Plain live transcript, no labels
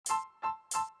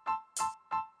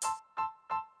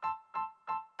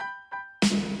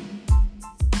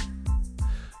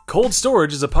Cold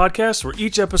Storage is a podcast where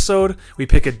each episode we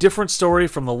pick a different story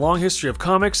from the long history of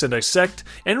comics and dissect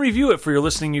and review it for your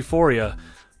listening euphoria.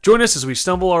 Join us as we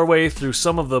stumble our way through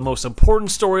some of the most important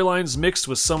storylines mixed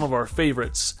with some of our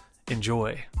favorites.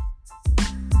 Enjoy.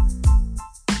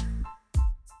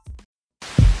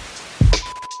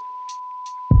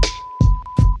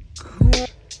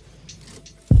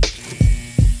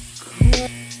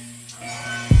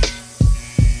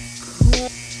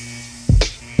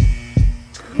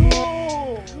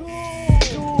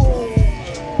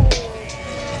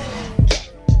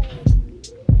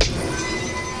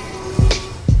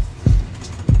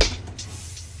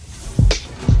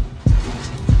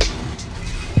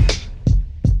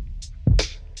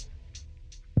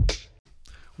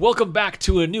 Welcome back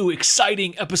to a new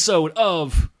exciting episode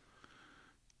of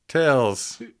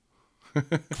Tales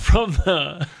from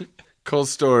the Cold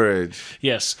Storage.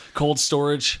 Yes, Cold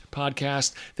Storage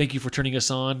podcast. Thank you for turning us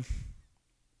on.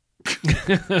 And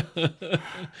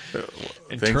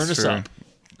turn us up.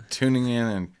 Tuning in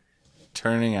and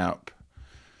turning up.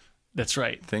 That's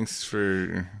right. Thanks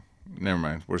for... Never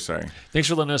mind. We're sorry. Thanks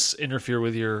for letting us interfere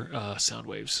with your sound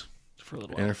waves for a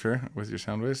little while. Interfere with your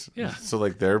sound waves? Yeah. So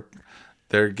like they're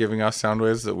giving us sound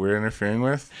waves that we're interfering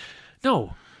with?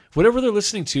 No. Whatever they're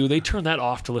listening to, they turn that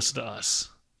off to listen to us.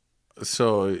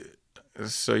 So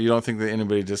you don't think that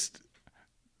anybody just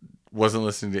wasn't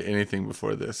listening to anything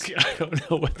before this? I don't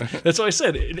know. That's why I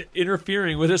said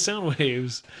interfering with the sound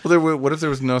waves. Well, what if there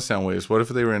was no sound waves? What if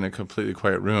they were in a completely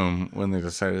quiet room when they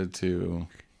decided to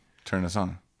turn us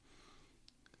on?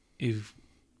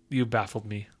 You baffled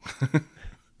me.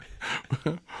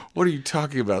 What are you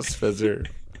talking about, Spencer?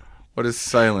 What is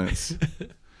silence?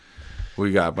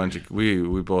 We got a bunch of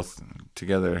we both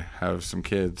together have some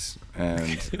kids,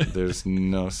 and there's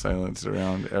no silence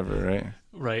around ever, right?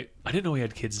 Right. I didn't know we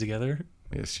had kids together.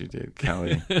 Yes, you did,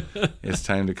 Callie. It's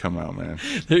time to come out, man.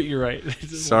 You're right.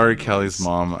 Sorry, Callie's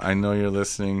mom. I know you're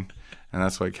listening, and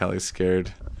that's why Callie's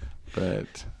scared.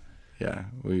 But yeah,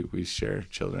 we share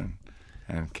children,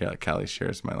 and Callie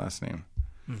shares my last name.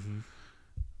 Mm-hmm.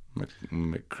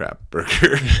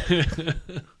 McCrapburger.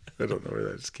 I don't know where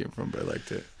that just came from, but I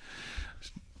liked it.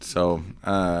 So,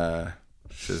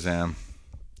 Shazam.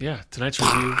 Yeah, tonight's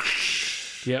review.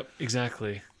 Yep,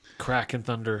 exactly. Crack and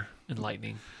thunder and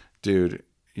lightning. Dude,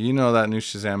 you know that new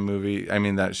Shazam movie? I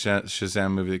mean, that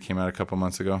Shazam movie that came out a couple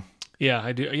months ago? Yeah,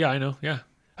 I do. Yeah, I know. Yeah.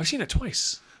 I've seen it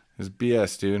twice. It was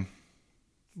BS, dude.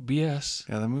 BS.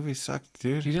 Yeah, the movie sucked,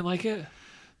 dude. You didn't like it?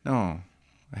 No,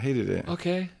 I hated it.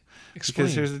 Okay. Explain.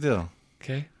 Because here's the deal.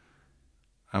 Okay.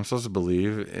 I'm supposed to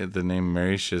believe the name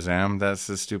Mary Shazam. That's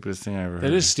the stupidest thing I ever heard.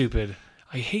 That is stupid.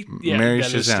 I hate Mary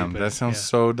that is Shazam. stupid. That sounds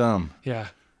so dumb. Yeah.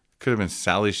 Could have been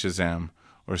Sally Shazam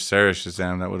or Sarah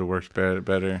Shazam. That would have worked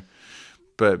better.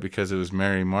 But because it was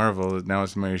Mary Marvel, now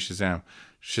it's Mary Shazam.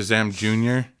 Shazam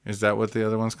Jr., is that what the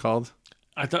other one's called?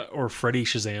 I thought, or Freddy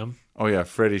Shazam. Oh, yeah,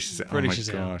 Freddy Shazam. Freddy oh, my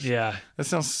Shazam. gosh. Yeah. That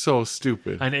sounds so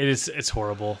stupid. And it's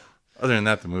horrible. Other than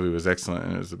that, the movie was excellent,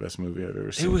 and it was the best movie I've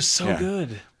ever seen. It was so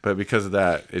good. But because of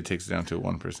that, it takes it down to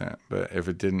 1%. But if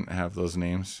it didn't have those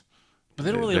names... But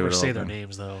they don't really ever say their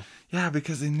names, though. Yeah,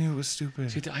 because they knew it was stupid.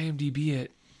 So you have to IMDb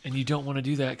it, and you don't want to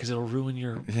do that because it'll ruin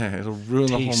your it'll ruin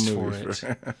the whole movie.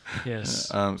 For it.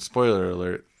 Yes. Spoiler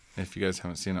alert, if you guys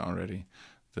haven't seen it already,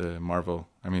 the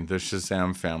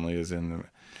Shazam family is in the...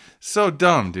 So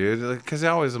dumb, dude. Because I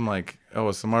always am like, oh,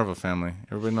 it's the Marvel family.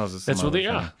 Everybody knows it's the Marvel family.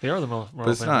 That's what they are. They are the Marvel family.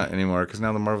 But it's not anymore, because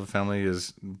now the Marvel family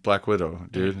is Black Widow,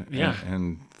 dude. Yeah.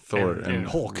 And Thor. And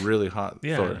Hulk. Really hot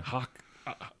Thor. Hot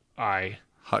guy.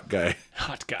 Hot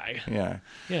guy. Yeah.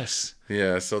 Yes.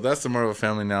 Yeah, so that's the Marvel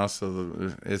family now.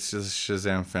 So it's just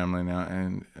Shazam family now.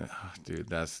 And, dude,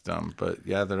 that's dumb. But,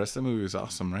 yeah, the rest of the movie was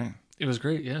awesome, right? It was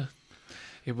great, yeah.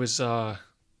 It was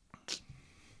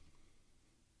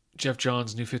Jeff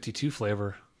Johns' New 52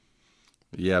 flavor.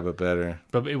 Yeah, but better.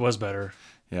 But it was better.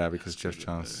 Yeah, because Jeff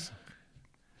Johns,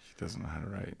 he doesn't know how to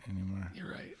write anymore. You're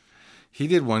right. He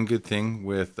did one good thing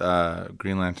with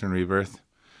Green Lantern Rebirth.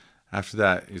 After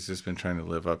that, he's just been trying to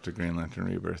live up to Green Lantern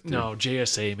Rebirth. Dude. No,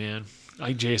 JSA, man. I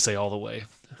like JSA all the way.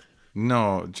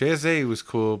 No, JSA was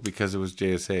cool because it was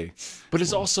JSA. But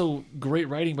it's also great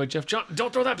writing by Jeff Johns.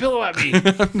 Don't throw that pillow at me.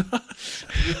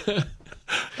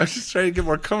 I'm just trying to get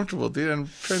more comfortable, dude. I'm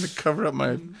trying to cover up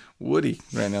my Woody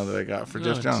right now that I got for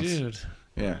Jeff Johns. Dude.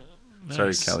 Yeah. Nice.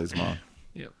 Sorry, Callie's mom.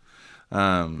 Yep.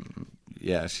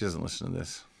 Yeah, she doesn't listen to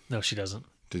this. No, she doesn't.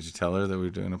 Did you tell her that we were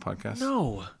doing a podcast?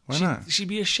 No. Why not? She'd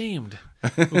be ashamed.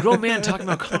 A grown man talking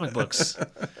about comic books.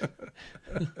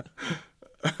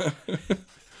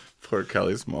 Poor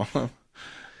Callie's mom.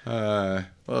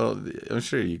 Well, I'm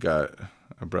sure you got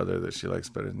a brother that she likes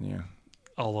better than you.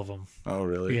 All of them. Oh,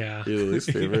 really? Yeah. You're the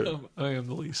least favorite? Yeah, I am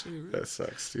the least favorite. That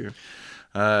sucks, dude.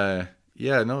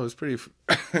 Yeah, no, it was pretty.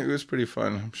 It was pretty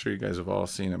fun. I'm sure you guys have all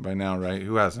seen it by now, right?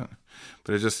 Who hasn't?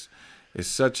 But it's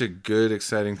such a good,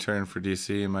 exciting turn for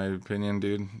DC, in my opinion,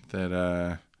 dude.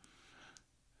 That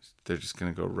they're just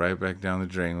gonna go right back down the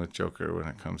drain with Joker when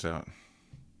it comes out.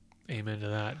 Amen to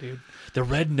that, dude. The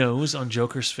red nose on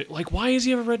Joker's face. Like, why does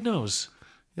he have a red nose?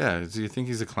 Yeah, do you think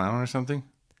he's a clown or something?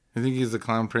 You think he's the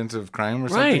clown prince of crime or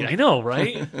something? Right, I know,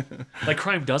 right? Like,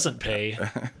 crime doesn't pay.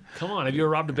 Come on, have you ever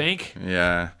robbed a bank?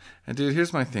 Yeah. And dude,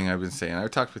 here's my thing I've been saying.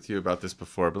 I've talked with you about this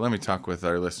before, but let me talk with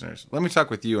our listeners. Let me talk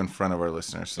with you in front of our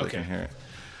listeners so they can hear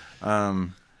it.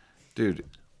 Dude,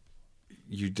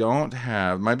 you don't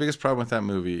have... My biggest problem with that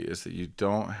movie is that you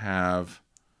don't have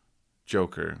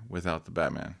Joker without the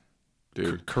Batman.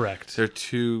 Dude. Correct. They're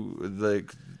two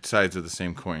sides of the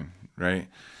same coin, right?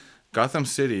 Gotham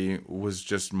City was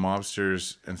just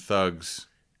mobsters and thugs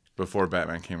before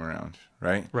Batman came around,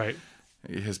 right? Right.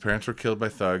 His parents were killed by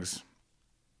thugs.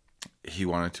 He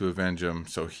wanted to avenge them,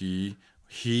 so he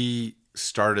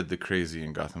started the crazy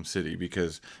in Gotham City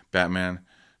because Batman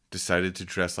decided to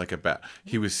dress like a bat.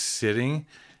 He was sitting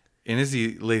in his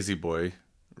lazy boy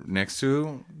next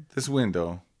to this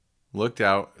window, looked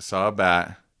out, saw a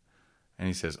bat, and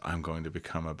he says, "I'm going to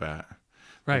become a bat."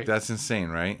 Right. Like, that's insane,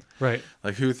 right? Right.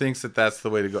 Like, who thinks that that's the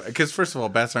way to go? Because, first of all,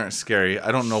 bats aren't scary.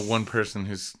 I don't know one person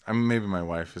who's... I mean, maybe my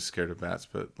wife is scared of bats,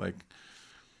 but, like,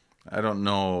 I don't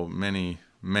know many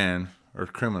men, or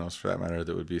criminals for that matter,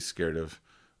 that would be scared of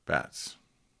bats.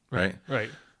 Right?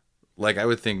 Right. Like, I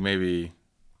would think maybe,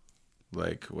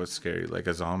 like, what's scary? Like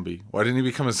a zombie. Why didn't he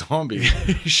become a zombie?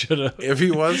 He should have. If he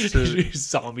was to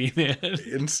Zombie man.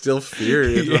 instill fear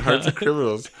into the hearts of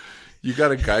criminals... You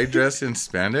got a guy dressed in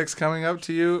spandex coming up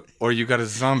to you, or you got a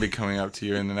zombie coming up to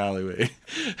you in an alleyway.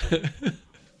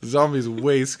 Zombie's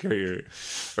way scarier.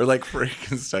 Or like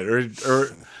Frankenstein, or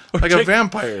like a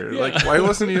vampire. Yeah. Like, why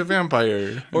wasn't he a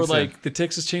vampire? Or like the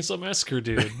Texas Chainsaw Massacre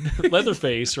dude.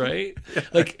 Leatherface, right? Yeah.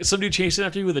 Like some dude chasing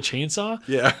after you with a chainsaw.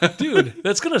 Yeah. Dude,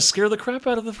 that's going to scare the crap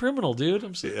out of the criminal, dude.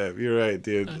 Yeah, you're right,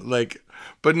 dude. Like,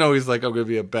 but no, he's like, I'm going to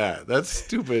be a bat. That's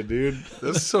stupid, dude.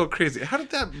 That's so crazy. How did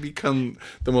that become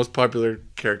the most popular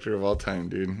character of all time,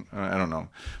 dude? I don't know.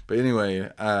 But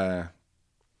anyway,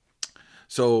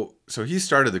 so he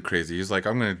started the crazy. He's like,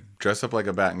 I'm going to dress up like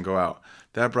a bat and go out.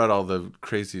 That brought all the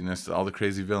craziness, all the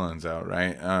crazy villains out,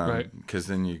 right? Right. Because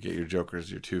then you get your Jokers,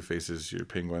 your Two-Faces, your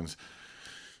Penguins.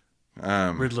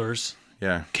 Riddlers.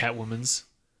 Yeah. Catwomans.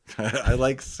 I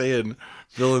like saying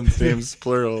villains' names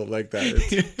plural like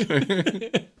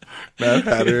that. Mad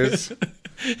Hatters.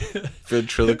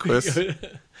 Ventriloquists.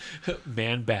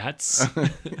 Man bats.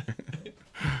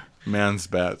 Man's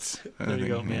bats. There you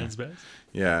go, man's bats.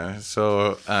 Yeah.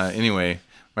 So anyway,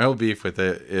 my whole beef with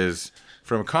it is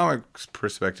from a comics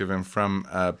perspective and from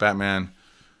a Batman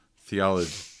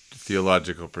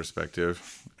theological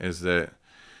perspective is that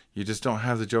you just don't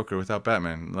have the Joker without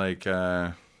Batman. Like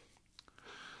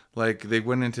they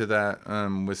went into that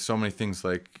with so many things,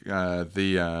 like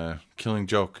the Killing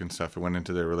Joke and stuff. It went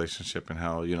into their relationship and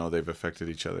how they've affected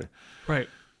each other. Right.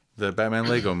 The Batman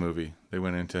Lego movie, they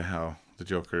went into how the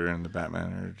Joker and the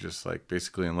Batman are just like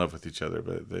basically in love with each other,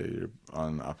 but they're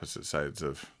on opposite sides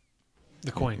of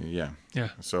the coin. Yeah. Yeah.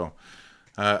 So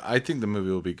I think the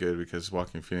movie will be good because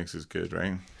Joaquin Phoenix is good,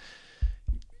 right?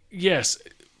 Yes,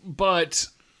 but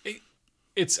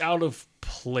it's out of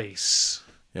place.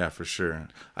 Yeah, for sure.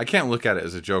 I can't look at it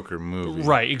as a Joker movie.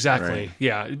 Right, exactly. Right?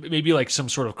 Yeah, maybe like some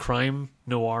sort of crime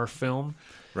noir film.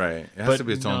 Right. It has to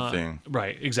be its own thing.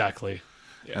 Right, exactly.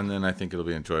 Yeah. And then I think it'll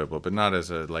be enjoyable, but not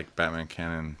as a like Batman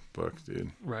canon book,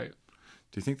 dude. Right.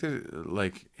 Do you think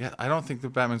that I don't think the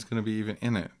Batman's going to be even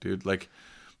in it, dude. Like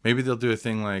maybe they'll do a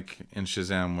thing like in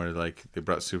Shazam where like they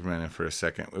brought Superman in for a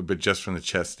second, but just from the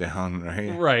chest down, right?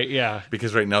 Right, yeah.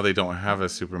 Because right now they don't have a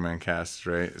Superman cast,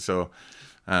 right? So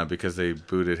because they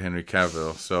booted Henry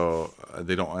Cavill, so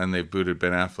they don't, and they booted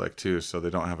Ben Affleck too, so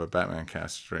they don't have a Batman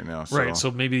cast right now. So, right,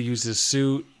 so maybe use his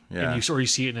suit, yeah, and you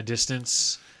see it in the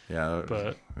distance. Yeah,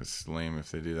 but it's lame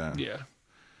if they do that. Yeah.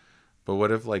 But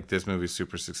what if like this movie's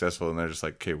super successful and they're just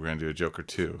like, okay, we're gonna do a Joker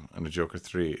 2 and a Joker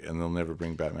 3, and they'll never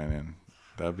bring Batman in?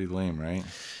 That'd be lame, right?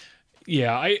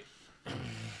 Yeah, I'm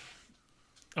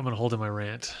gonna hold in my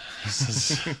rant.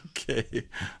 Okay,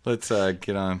 let's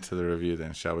get on to the review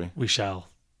then, shall we? We shall.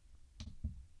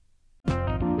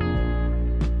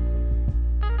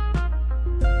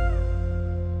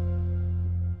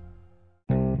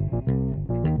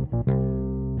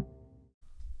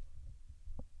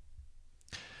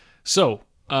 So,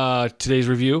 today's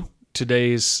review,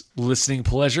 today's listening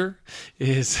pleasure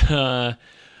is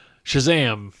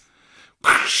Shazam.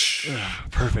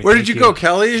 Perfect. Where did you go,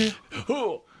 Kelly?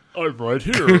 Oh, I'm right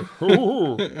here.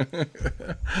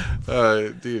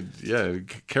 Dude, yeah,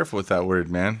 careful with that word,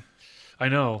 man. I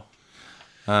know.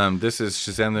 This is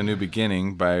Shazam: The New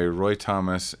Beginning by Roy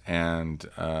Thomas and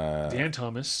Dan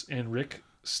Thomas and Rick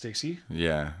Stacy.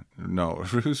 yeah, no,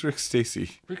 who's Rick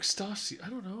Stacy? Rick Stacy. I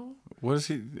don't know. What is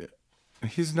he?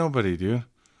 He's nobody, dude.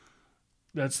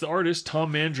 That's the artist,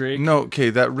 Tom Mandrake. No, okay,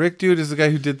 that Rick dude is the guy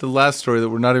who did the last story that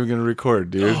we're not even going to record,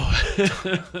 dude.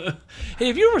 Oh. Hey,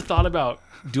 have you ever thought about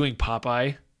doing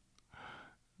Popeye?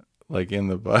 Like in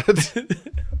the butt.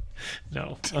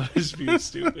 No, I'm just being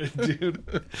stupid,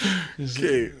 dude.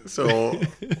 Okay, so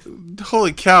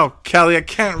holy cow, Callie, I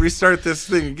can't restart this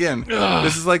thing again.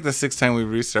 This is like the 6th time we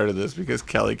restarted this because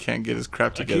Callie can't get his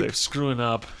crap I together. keep screwing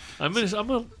up.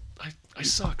 I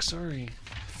suck. Sorry.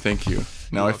 Thank you.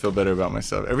 Now I feel better about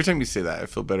myself. Every time you say that, I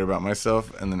feel better about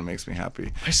myself, and then it makes me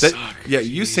happy. I suck. Yeah,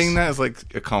 you saying that is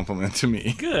like a compliment to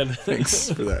me. Good.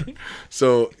 Thanks for that.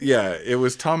 So, yeah, it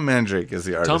was Tom Mandrake is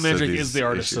the artist. Tom Mandrake of is the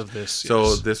artist issues. of this. So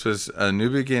yes. this was A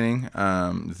New Beginning,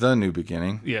 The New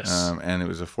Beginning. Yes. And it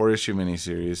was a 4-issue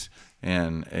miniseries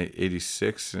in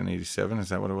 86 and 87. Is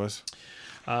that what it was?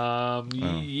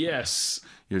 Yes.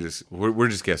 We're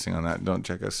just guessing on that. Don't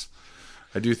check us.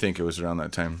 I do think it was around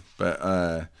that time,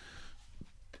 but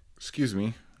excuse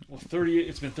me. Well,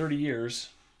 it's been 30 years.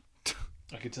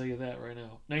 I can tell you that right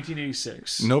now.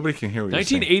 1986. Nobody can hear what you're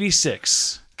saying.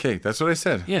 1986. Okay, that's what I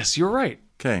said. Yes, you're right.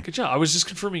 Okay, Good job. I was just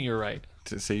confirming you're right.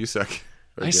 to say you suck.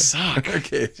 I suck.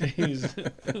 Okay.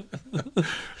 Jeez.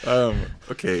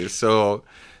 Okay, so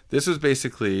this was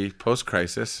basically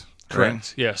post-crisis, right?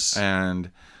 Correct. Yes.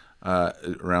 And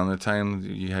around the time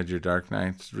you had your Dark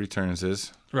Knight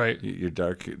Returns, Right. your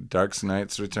Dark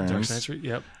Knight's Returns, Dark Knight's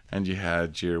Yep. and you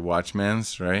had your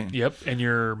Watchmen's, right? Yep. And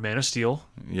your Man of Steel.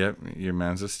 Yep, your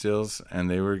Mans of Steels, and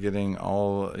they were getting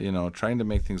all, trying to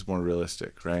make things more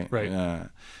realistic, right? Right.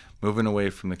 Moving away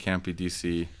from the campy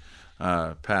DC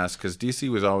past, because DC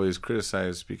was always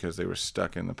criticized because they were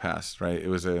stuck in the past, right? It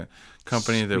was a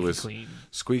company that was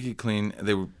squeaky clean.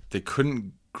 They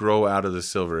couldn't grow out of the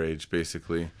Silver Age,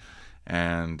 basically,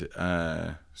 and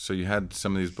so you had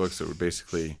some of these books that were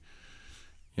basically,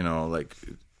 like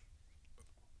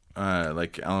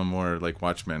Alan Moore, like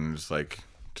Watchmen,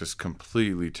 just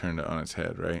completely turned it on its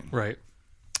head, right? Right.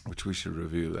 Which we should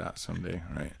review that someday,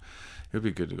 right? It would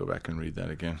be good to go back and read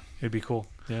that again. It'd be cool.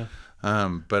 Yeah.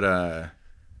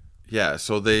 Yeah.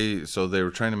 So they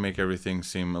were trying to make everything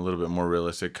seem a little bit more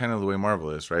realistic, kind of the way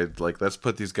Marvel is, right? Like, let's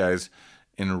put these guys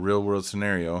in a real world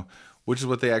scenario, which is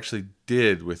what they actually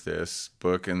did with this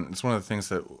book, and it's one of the things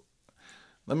that.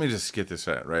 Let me just get this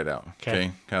right out,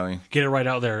 okay, Callie? Get it right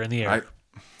out there in the air.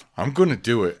 I'm going to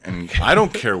do it, and I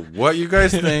don't care what you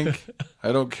guys think.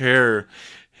 I don't care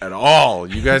at all.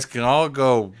 You guys can all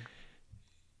go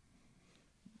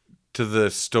to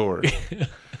the store.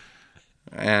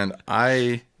 And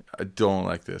I don't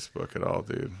like this book at all,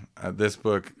 dude. This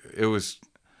book,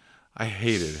 I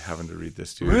hated having to read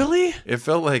this, dude. Really? It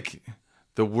felt like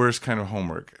the worst kind of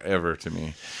homework ever to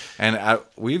me. And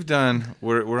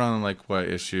we're on like what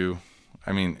issue?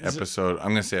 I mean, episode. I'm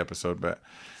going to say episode, but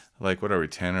like, what are we,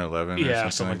 10 or 11? Yeah,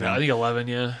 or something like that. I think 11,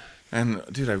 yeah. And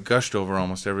dude, I've gushed over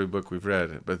almost every book we've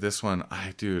read, but this one,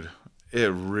 it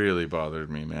really bothered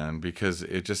me, man, because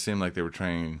it just seemed like they were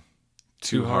trying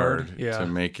too hard to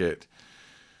make it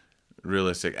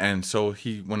realistic. And so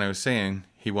when I was saying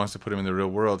he wants to put him in the real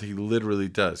world, he literally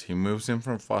does. He moves him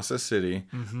from Fossa City,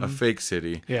 a fake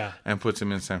city, and puts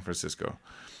him in San Francisco.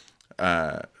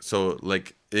 So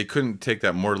like, it couldn't take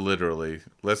that more literally.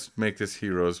 Let's make this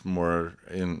heroes more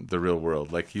in the real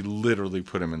world. Like, he literally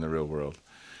put him in the real world.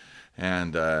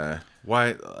 And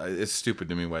why? It's stupid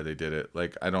to me why they did it.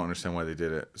 Like, I don't understand why they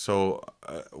did it. So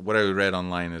what I read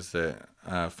online is that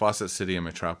Fawcett City and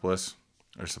Metropolis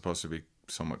are supposed to be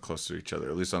somewhat close to each other,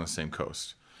 at least on the same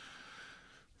coast.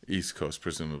 East Coast,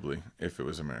 presumably, if it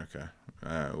was America,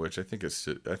 which I think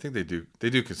they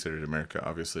do consider it America,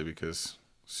 obviously, because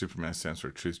Superman stands for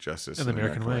truth, justice, and the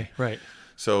American way, right?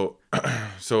 So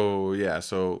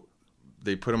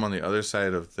they put him on the other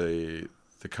side of the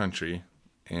country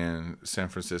in San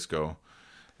Francisco,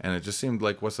 and it just seemed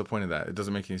like, what's the point of that? It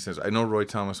doesn't make any sense. I know Roy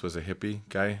Thomas was a hippie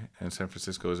guy, and San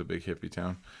Francisco is a big hippie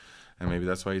town, and maybe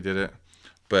that's why he did it.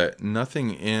 But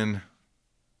nothing in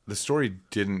the story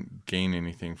didn't gain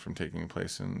anything from taking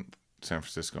place in San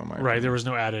Francisco, in my opinion. There was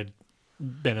no added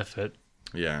benefit.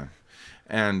 Yeah.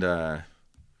 And I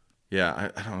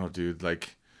don't know, dude.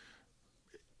 Like,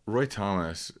 Roy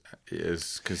Thomas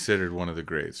is considered one of the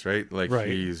greats, right? Like,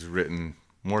 he's written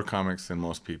more comics than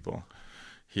most people.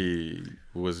 He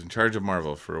was in charge of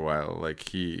Marvel for a while. Like,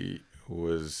 he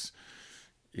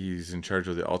he's in charge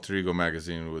of the Alter Ego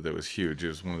magazine that was huge. It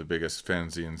was one of the biggest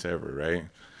fanzines ever, right?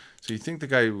 So you think the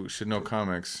guy should know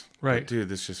comics, right? But dude,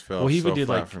 this just fell. Well, he even so did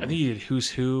flat like for I me. think he did Who's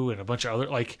Who and a bunch of other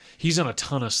like he's done a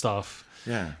ton of stuff.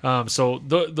 Yeah. So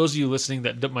those of you listening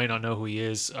that might not know who he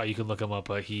is, you can look him up.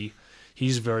 But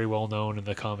he's very well known in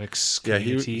the comics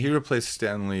community. Yeah, he replaced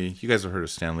Stan Lee. You guys have heard of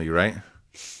Stan Lee, right?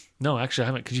 No, actually, I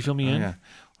haven't. Could you fill me in? Yeah.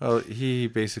 Well, he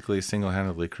basically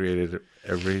single-handedly created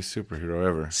every superhero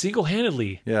ever.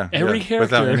 Single-handedly. Yeah. Every yeah,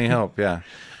 character without any help. Yeah.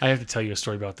 I have to tell you a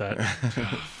story about that.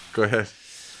 Go ahead.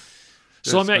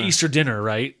 So I'm at Easter dinner,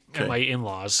 right, Okay. at my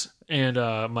in-laws, and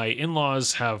my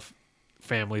in-laws have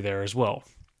family there as well.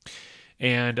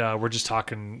 And we're just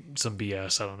talking some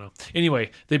BS. I don't know.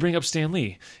 Anyway, they bring up Stan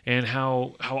Lee and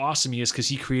how awesome he is because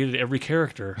he created every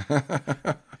character.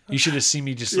 You should have seen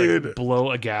me just like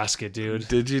blow a gasket, dude.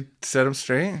 Did you set him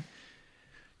straight?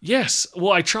 Yes.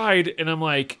 Well, I tried, and I'm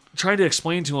like trying to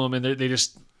explain to them, and they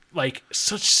just like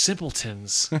such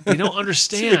simpletons. They don't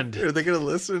understand. Are they going to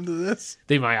listen to this?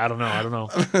 They might. I don't know.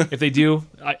 If they do,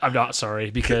 I'm not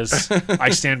sorry because I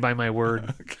stand by my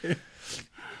word. Okay.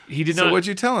 He did So not. what'd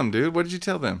you tell him, dude? What did you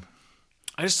tell them?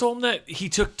 I just told him that he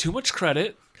took too much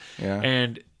credit. Yeah.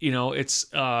 And, it's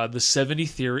the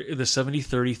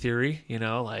 70-30 theory,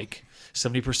 like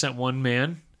 70% one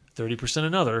man, 30%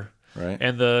 another. Right.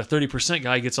 And the 30%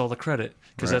 guy gets all the credit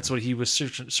because Right. that's what he was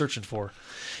searching for.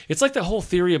 It's like that whole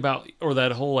theory about, or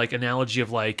that whole like analogy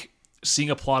of like seeing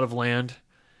a plot of land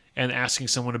and asking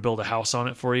someone to build a house on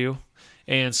it for you.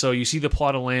 And so you see the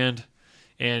plot of land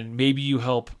and maybe you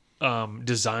help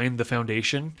design the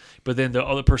foundation, but then the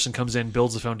other person comes in,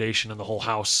 builds the foundation and the whole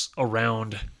house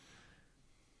around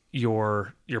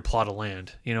your plot of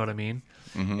land. You know what I mean?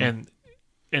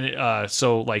 Mm-hmm.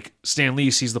 So like Stan Lee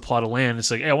sees the plot of land.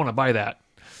 It's like, hey, I want to buy that.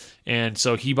 And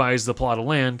so he buys the plot of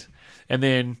land, and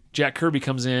then Jack Kirby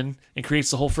comes in and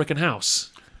creates the whole freaking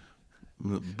house.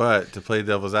 But to play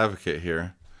devil's advocate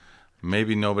here,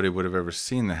 maybe nobody would have ever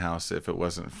seen the house if it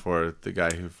wasn't for the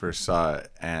guy who first saw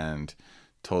it and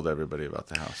told everybody about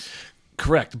the house.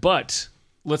 Correct. But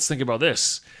let's think about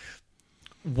this.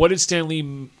 What did Stan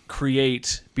Lee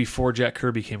create before Jack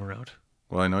Kirby came around?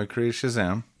 Well, I know he created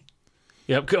Shazam.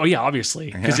 Yep. Oh, yeah,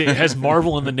 obviously. Because it has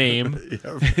Marvel in the name.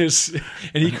 Yep.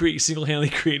 And he single-handedly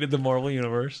created the Marvel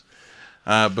Universe.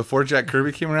 Before Jack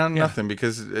Kirby came around, nothing,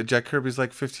 because Jack Kirby's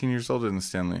like 15 years older than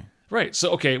Stan Lee. Right.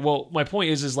 So, okay, well, my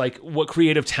point is like, what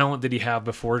creative talent did he have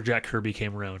before Jack Kirby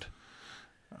came around?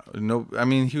 No, I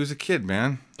mean, he was a kid,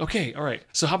 man. Okay, all right.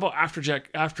 So how about after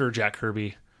Jack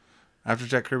Kirby? After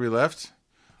Jack Kirby left?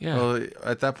 Yeah. Well,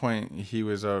 at that point,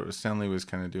 Stan Lee was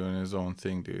kind of doing his own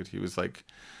thing, dude. He was like,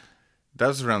 that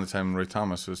was around the time Roy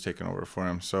Thomas was taking over for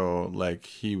him. So, like,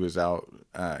 he was out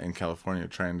in California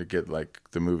trying to get, like,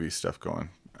 the movie stuff going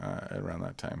around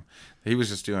that time. He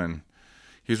was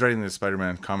writing the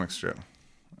Spider-Man comic strip.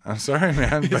 I'm sorry,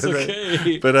 man. It's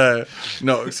okay.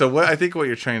 No, so what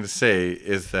you're trying to say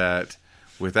is that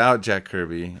without Jack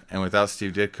Kirby and without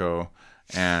Steve Ditko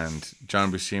and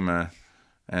John Buscema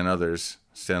and others,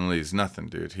 Stan Lee's nothing,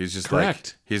 dude. He's just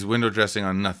Correct. like, he's window dressing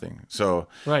on nothing. So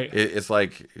Right. It's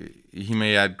like he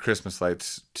may add Christmas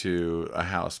lights to a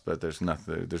house, but there's no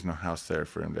house there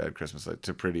for him to add Christmas lights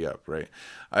to pretty up, right?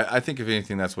 I think if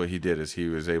anything, that's what he did, is he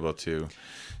was able to,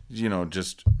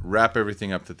 just wrap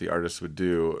everything up that the artist would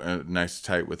do, nice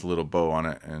tight with a little bow on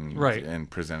it, and Right. and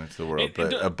present it to the world.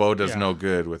 But And a bow does yeah. no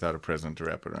good without a present to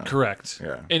wrap it around. Correct.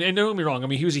 Yeah. And don't get me wrong. I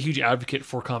mean, he was a huge advocate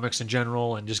for comics in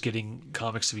general and just getting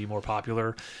comics to be more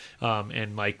popular,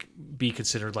 and like be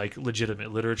considered like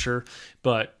legitimate literature.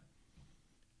 But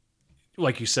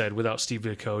like you said, without Steve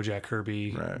Ditko, Jack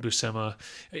Kirby, Right. Buscema,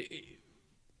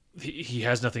 he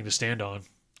has nothing to stand on.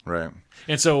 Right.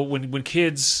 And so when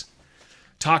kids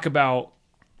talk about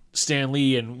Stan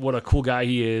Lee and what a cool guy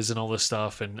he is and all this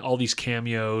stuff and all these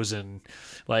cameos and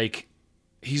like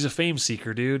he's a fame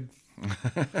seeker, dude.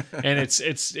 And it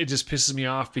just pisses me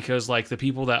off because like the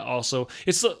people that also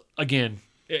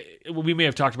we may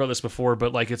have talked about this before,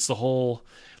 but like it's the whole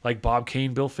like Bob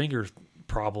Kane, Bill Finger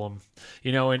problem,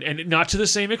 and not to the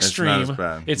same extreme. It's not as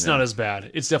bad. It's Yeah. not as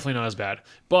bad. It's definitely not as bad,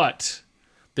 but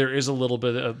there is a little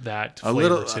bit of that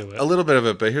flavor to it. A little bit of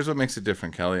it, but here's what makes it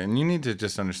different, Kelly. And you need to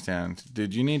just understand,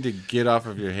 dude. You need to get off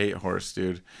of your hate horse,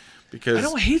 dude. Because I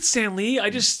don't hate Stan Lee.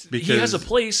 He has a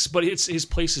place, but his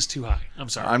place is too high. I'm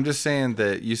sorry. I'm just saying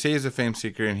that you say he's a fame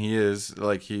seeker, and he is,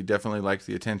 like, he definitely likes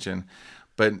the attention,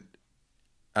 but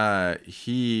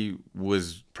he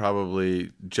was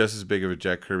probably just as big of a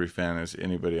Jack Kirby fan as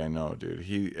anybody I know,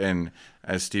 dude. And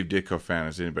as Steve Ditko fan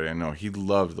as anybody I know. He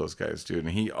loved those guys, dude,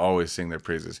 and he always sang their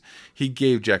praises. He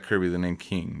gave Jack Kirby the name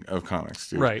King of Comics,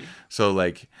 dude. Right. So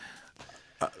like,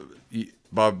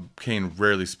 Bob Kane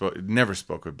never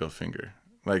spoke with Bill Finger.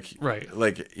 Like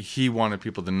he wanted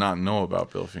people to not know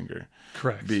about Bill Finger.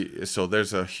 Correct. So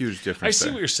there's a huge difference. I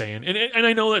see what you're saying, and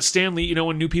I know that Stan Lee,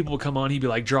 when new people would come on, he'd be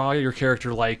like, draw your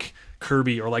character like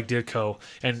Kirby or like Ditko,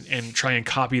 and try and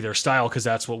copy their style because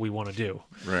that's what we want to do.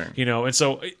 Right. And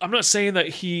so I'm not saying that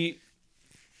he.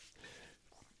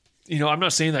 I'm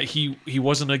not saying that he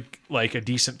wasn't a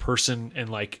decent person and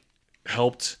like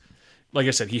helped. Like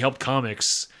I said, he helped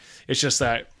comics. It's just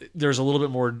that there's a little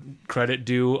bit more credit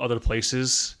due other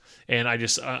places, and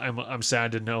I'm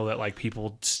sad to know that like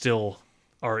people still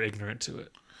are ignorant to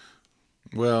it.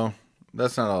 Well,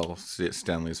 that's not all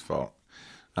Stanley's fault.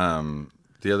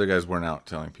 The other guys weren't out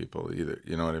telling people either.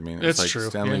 You know what I mean? It's like true.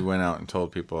 Stanley went out and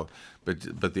told people,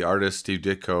 but the artists Steve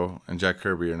Ditko and Jack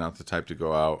Kirby are not the type to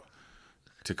go out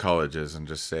to colleges and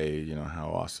just say how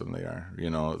awesome they are.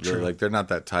 They're not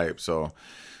that type. So.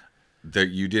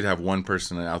 You did have one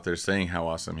person out there saying how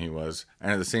awesome he was,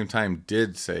 and at the same time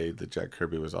did say that Jack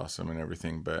Kirby was awesome and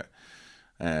everything. But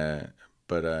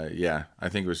yeah, I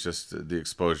think it was just the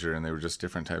exposure, and they were just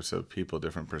different types of people,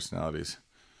 different personalities.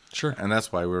 Sure. And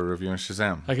that's why we're reviewing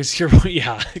Shazam. I guess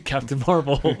Captain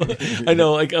Marvel. I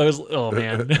know, oh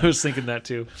man, I was thinking that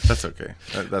too. That's okay.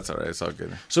 That's all right. It's all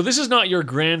good. So this is not your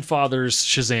grandfather's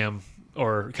Shazam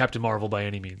or Captain Marvel by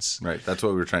any means. Right. That's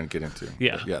what we were trying to get into.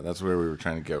 Yeah. But yeah, that's where we were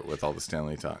trying to get with all the Stan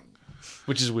Lee talk.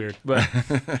 Which is weird. But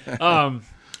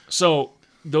so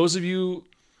those of you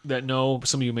that know,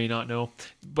 some of you may not know,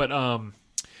 but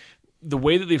the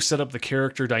way that they've set up the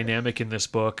character dynamic in this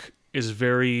book is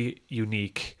very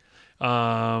unique.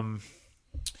 In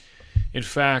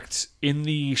fact, in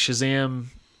the Shazam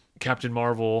Captain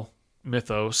Marvel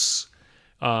mythos,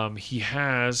 he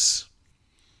has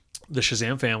the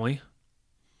Shazam family.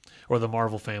 Or the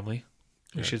Marvel family,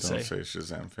 I should say. Don't say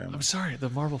Shazam family. I'm sorry, the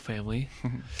Marvel family.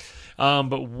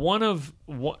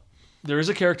 But there is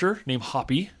a character named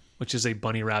Hoppy, which is a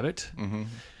bunny rabbit,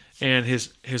 and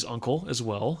his uncle as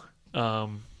well. I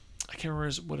can't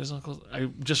remember what his uncle. I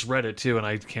just read it too, and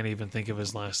I can't even think of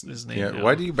his name. Yeah, now.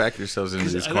 Why do you back yourselves into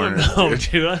these corners? I don't know,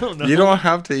 dude. I don't know. You don't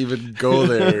have to even go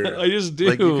there. I just do.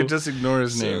 Like you could just ignore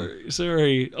his name.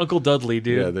 Sorry, Uncle Dudley,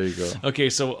 dude. Yeah, there you go. Okay,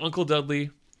 so Uncle Dudley.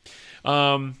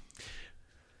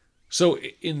 So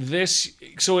in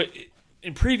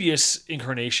previous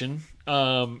incarnation,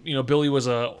 Billy was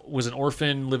an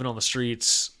orphan living on the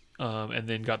streets, and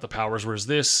then got the powers. Whereas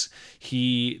they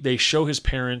show his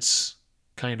parents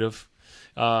kind of,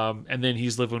 and then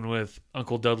he's living with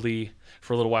Uncle Dudley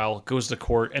for a little while, goes to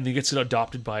court, and then gets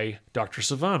adopted by Dr.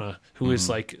 Sivana, who is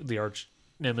like the arch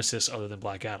nemesis other than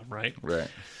Black Adam, right? Right.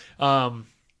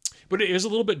 But it is a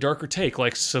little bit darker take.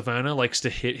 Like Sivana likes to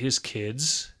hit his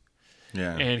kids.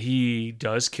 Yeah. And he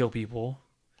does kill people.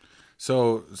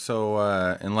 So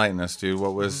enlighten us, dude.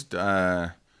 What was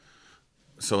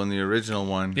so in the original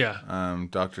one? Yeah.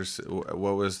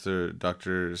 What was the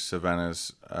Dr.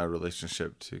 Sivana's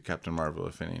relationship to Captain Marvel,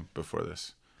 if any, before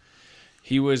this?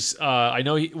 He was. I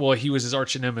know. He was his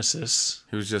arch nemesis.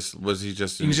 Was he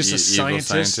just a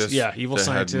scientist? Yeah, evil that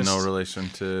scientist. Had no relation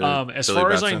to. As Billy far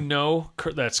Batson? as I know,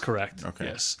 that's correct. Okay.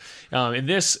 Yes. In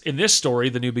this story,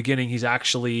 The New Beginning, he's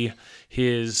actually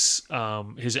his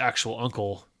actual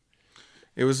uncle.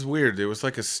 It was weird. It was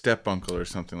like a step uncle or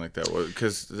something like that.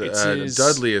 Because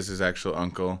Dudley is his actual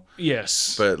uncle.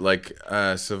 Yes. But like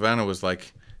Savannah was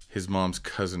like his mom's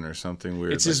cousin or something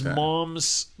weird. It's his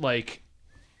mom's like.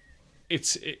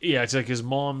 It's like his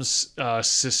mom's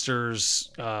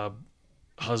sister's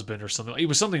husband or something. It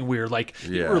was something weird, like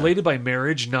related by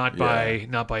marriage, not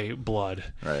by blood.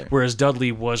 Right. Whereas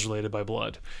Dudley was related by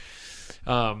blood.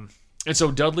 And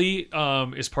so Dudley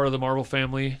is part of the Marvel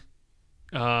family,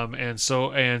 and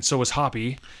so is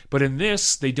Hoppy. But in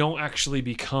this, they don't actually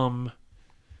become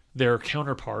their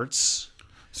counterparts.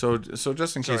 So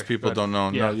just in case people don't know,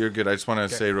 no, you're good. I just want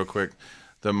to say real quick.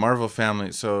 The Marvel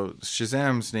family, so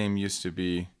Shazam's name used to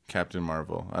be Captain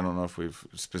Marvel. I don't know if we've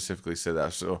specifically said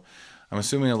that. So I'm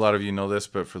assuming a lot of you know this,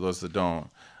 but for those that don't,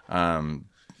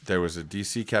 there was a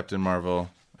DC Captain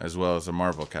Marvel as well as a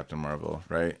Marvel Captain Marvel,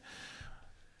 right?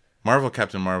 Marvel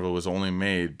Captain Marvel was only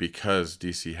made because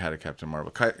DC had a Captain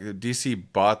Marvel. DC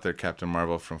bought their Captain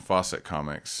Marvel from Fawcett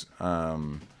Comics,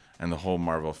 and the whole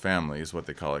Marvel family is what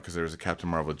they call it, because there was a Captain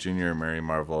Marvel Jr., Mary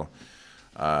Marvel,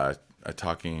 a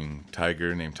talking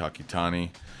tiger named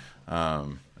Takitani,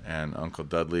 and Uncle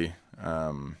Dudley.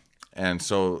 And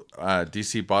so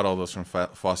DC bought all those from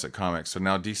Fawcett Comics. So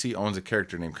now DC owns a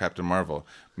character named Captain Marvel.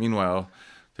 Meanwhile,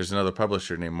 there's another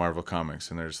publisher named Marvel Comics,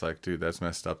 and they're just like, dude, that's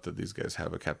messed up that these guys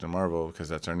have a Captain Marvel because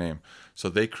that's our name. So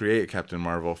they create Captain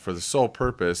Marvel for the sole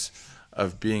purpose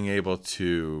of being able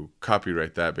to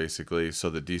copyright that, basically, so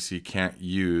that DC can't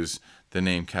use the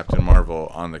name Captain Marvel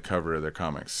on the cover of their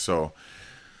comics. So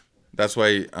that's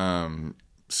why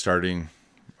starting,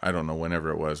 I don't know,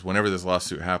 whenever this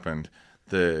lawsuit happened,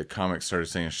 the comics started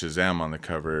saying Shazam on the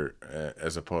cover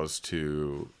as opposed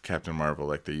to Captain Marvel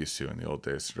like they used to in the old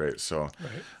days, right? So,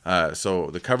 so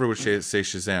the cover would say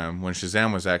Shazam when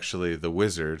Shazam was actually the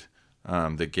wizard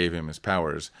that gave him his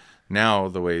powers. Now,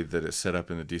 the way that it's set up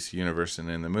in the DC universe and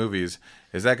in the movies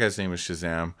is that guy's name is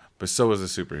Shazam, but so is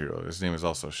the superhero. His name is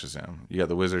also Shazam. You got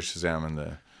the wizard Shazam and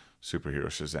the superhero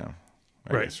Shazam,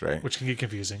 I guess, right? Which can get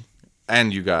confusing.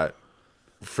 And you got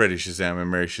Freddy Shazam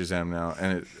and Mary Shazam now,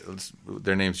 and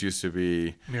their names used to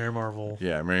be Mary Marvel.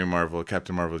 Yeah, Mary Marvel,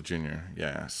 Captain Marvel Jr.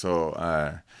 Yeah, so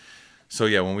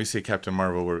yeah, when we say Captain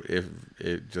Marvel,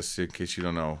 just in case you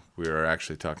don't know, we are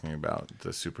actually talking about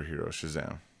the superhero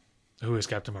Shazam. Who is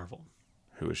Captain Marvel?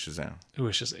 Who is Shazam? Who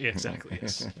is Shazam? Yeah, exactly.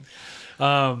 Yes.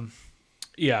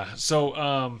 Yeah. So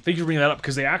thank you for bringing that up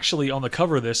because they actually on the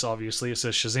cover of this, obviously it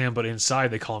says Shazam, but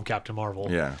inside they call him Captain Marvel.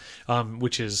 Yeah.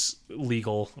 Which is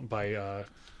legal by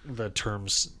the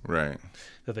terms right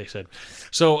that they said.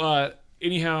 So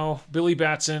anyhow, Billy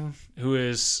Batson, who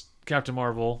is Captain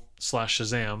Marvel /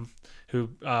 Shazam, who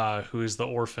is the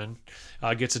orphan,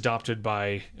 gets adopted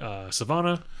by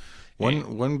Savannah.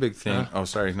 One big thing. Oh,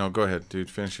 sorry. No, go ahead, dude.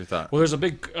 Finish your thought. Well, there's a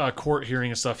big court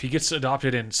hearing and stuff. He gets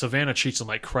adopted, and Savannah treats him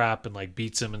like crap and like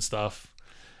beats him and stuff.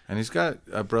 And he's got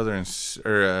a brother an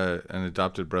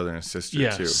adopted brother and sister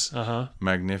too. Yes.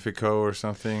 Magnifico or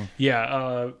something.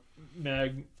 Yeah.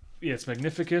 It's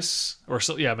Magnificus or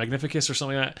so. Yeah, Magnificus or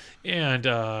something like that.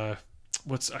 And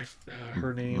what's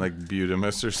her name? Like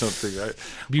Butimus or something, right?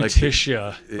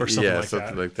 Butitia or something like that.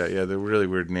 Something like that. Yeah, they're really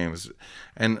weird names.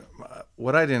 And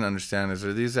what I didn't understand is,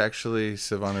 are these actually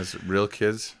Savannah's real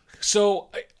kids? So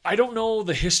I don't know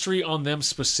the history on them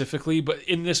specifically, but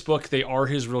in this book they are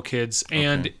his real kids.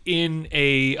 And in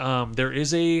a there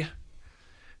is a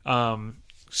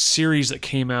series that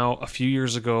came out a few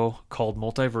years ago called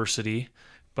Multiversity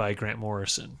by Grant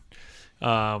Morrison.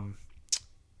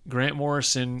 Grant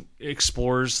Morrison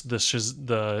explores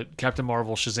the Captain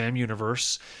Marvel Shazam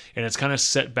universe, and it's kind of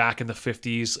set back in the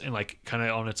 50s and like kind of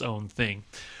on its own thing.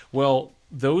 Well,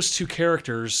 those two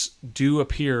characters do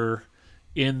appear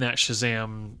in that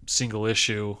Shazam single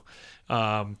issue,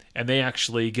 and they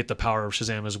actually get the power of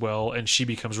Shazam as well, and she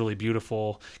becomes really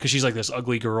beautiful because she's like this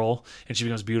ugly girl, and she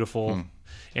becomes beautiful.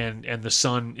 And the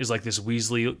son is like this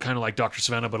Weasley, kind of like Dr.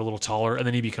 Savannah, but a little taller, and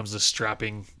then he becomes this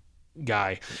strapping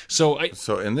guy. So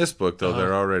in this book though,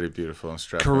 they're already beautiful and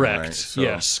strapping. Correct. Right? So,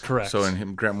 yes, correct. So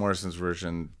in Grant Morrison's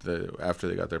version, after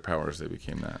they got their powers, they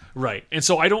became that. Right. And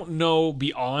so I don't know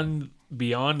beyond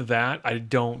that. I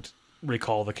don't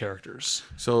recall the characters.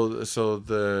 So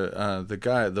the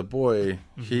guy, the boy,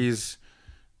 he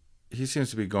seems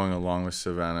to be going along with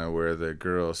Savannah, where the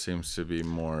girl seems to be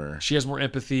more. She has more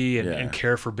empathy and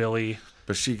care for Billy.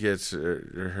 But she gets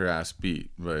her ass beat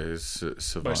by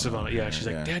Savannah. By Savannah, yeah. She's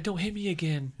like, Dad, don't hit me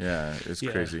again. Yeah, it's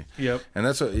crazy. Yep. And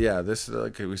that's what. Yeah, this is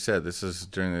like we said. This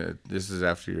is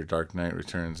after your Dark Knight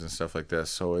Returns and stuff like this.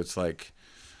 So it's like,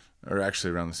 or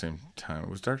actually around the same time. It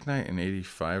was Dark Knight in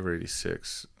 '85 or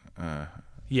 '86.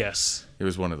 Yes. It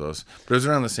was one of those. But it was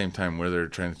around the same time where they're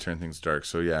trying to turn things dark.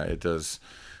 So yeah, it does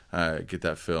get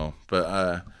that feel.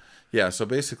 But yeah. So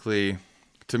basically,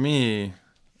 to me,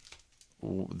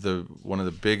 one of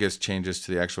the biggest changes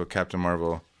to the actual Captain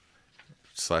Marvel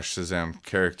 / Shazam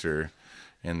character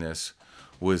in this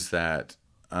was that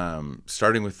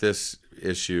starting with this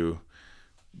issue,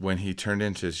 when he turned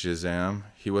into Shazam,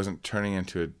 he wasn't turning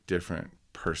into a different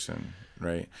person,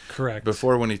 right? Correct.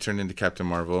 Before, when he turned into Captain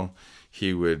Marvel,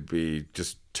 he would be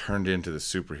just turned into the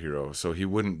superhero, so he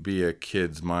wouldn't be a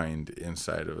kid's mind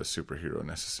inside of a superhero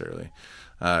necessarily.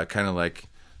 Kind of like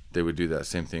they would do that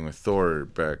same thing with Thor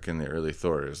back in the early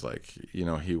Thors. Like,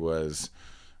 he was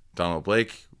Donald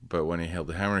Blake, but when he held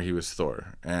the hammer, he was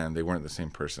Thor, and they weren't the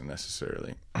same person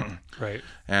necessarily. Right.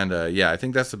 And I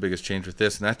think that's the biggest change with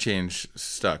this, and that change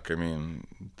stuck. I mean,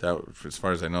 that, as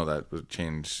far as I know, that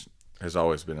change has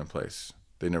always been in place.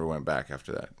 They never went back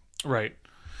after that. Right.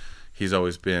 He's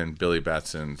always been Billy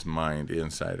Batson's mind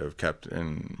inside of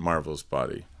Captain Marvel's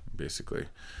body, basically.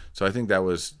 So I think that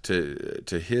was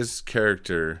to his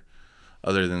character,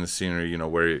 other than the scenery,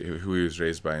 who he was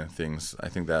raised by and things. I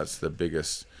think that's the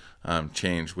biggest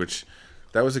change, which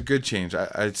that was a good change.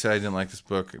 I'd say I didn't like this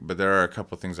book, but there are a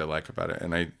couple things I like about it,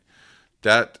 and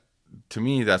that to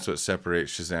me, that's what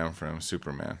separates Shazam from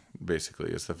Superman.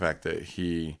 Basically, is the fact that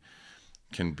he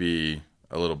can be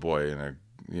a little boy in a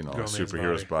a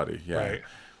superhero's body. Yeah. Right.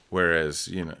 Whereas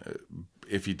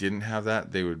if he didn't have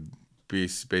that, they would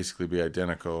basically be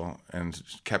identical. And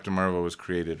Captain Marvel was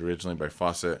created originally by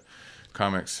Fawcett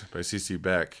Comics by C.C.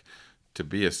 Beck to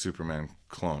be a Superman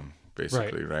clone,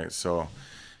 basically, right? So,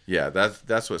 yeah,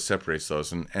 that's what separates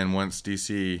those. And once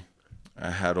DC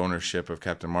had ownership of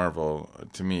Captain Marvel,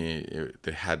 to me,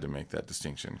 they had to make that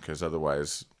distinction because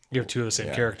otherwise you have two of the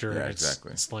same character. Yeah,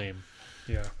 exactly. It's lame.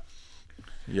 Yeah.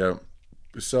 Yeah.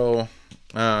 So,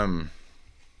 yeah,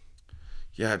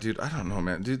 dude, I don't know,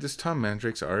 man. Dude, this Tom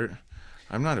Mandrake's art,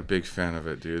 I'm not a big fan of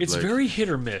it, dude. It's very hit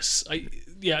or miss.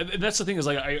 That's the thing is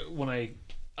when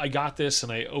I got this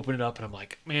and I opened it up and I'm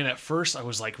like, man, at first I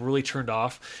was like really turned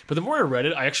off, but the more I read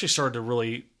it, I actually started to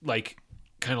really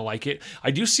kind of like it.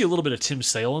 I do see a little bit of Tim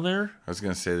Sale in there. I was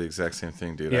gonna say the exact same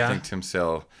thing, dude. Yeah. I think Tim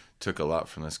Sale took a lot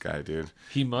from this guy, dude.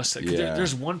 He must have. Yeah.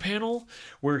 There's one panel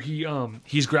where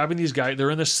he's grabbing these guys.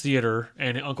 They're in this theater,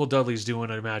 and Uncle Dudley's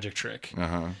doing a magic trick.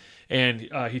 Uh-huh. And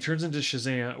he turns into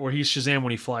Shazam, or he's Shazam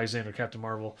when he flies in, or Captain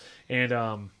Marvel.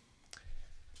 And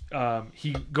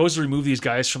he goes to remove these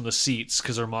guys from the seats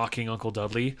because they're mocking Uncle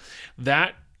Dudley.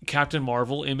 That Captain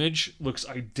Marvel image looks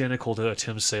identical to a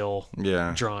Tim Sale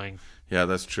drawing. Yeah,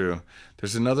 that's true.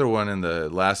 There's another one in the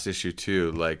last issue,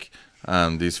 too,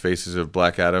 these faces of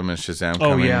Black Adam and Shazam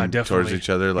coming towards each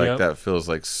other. That feels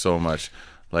like so much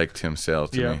like Tim Sale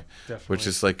to me. Definitely. Which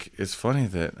is it's funny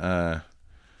that,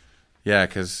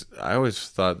 because I always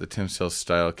thought the Tim Sale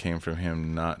style came from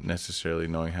him not necessarily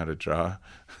knowing how to draw.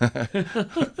 But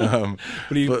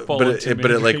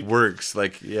it works.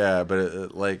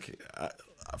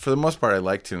 For the most part, I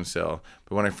like Tim Sale.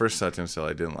 But when I first saw Tim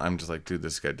Sale, I'm just like, dude,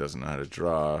 this guy doesn't know how to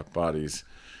draw bodies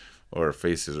or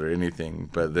faces or anything.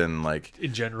 But then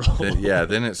in general,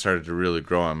 then it started to really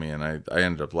grow on me, and I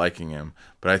ended up liking him.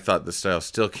 But I thought the style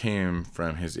still came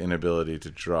from his inability to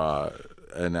draw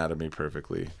anatomy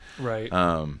perfectly. Right.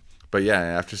 But yeah,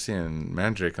 after seeing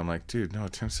Mandrake, I'm like, dude, no,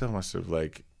 Tim Sale must have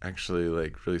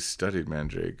actually really studied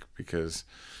Mandrake because,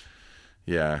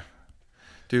 yeah.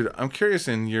 Dude, I'm curious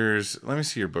in yours. Let me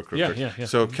see your book real quick. Yeah.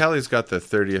 So Callie's got the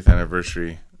 30th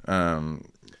anniversary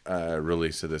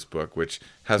release of this book, which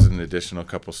has an additional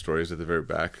couple stories at the very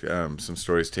back. Some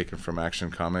stories taken from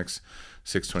Action Comics,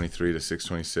 623 to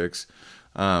 626.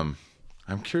 I'm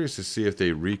curious to see if they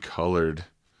recolored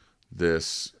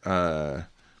this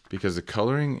because the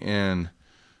coloring in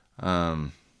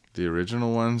the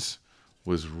original ones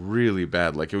was really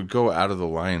bad. It would go out of the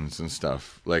lines and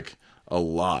stuff. A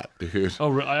lot, dude.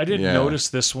 Oh, I didn't notice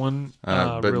this one.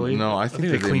 But really? No, I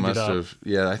think they must have.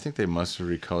 Yeah, I think they must have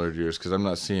recolored yours because I'm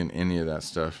not seeing any of that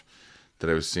stuff that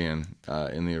I was seeing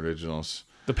in the originals.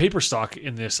 The paper stock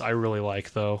in this I really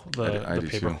like, though. The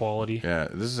paper quality. Yeah,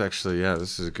 this is actually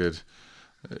this is a good.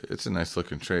 It's a nice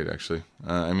looking trade, actually.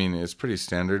 I mean, it's pretty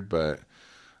standard, but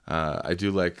I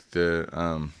do like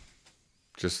the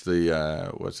just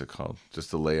the what's it called?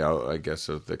 Just the layout, I guess,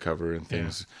 of the cover and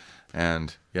things. Yeah.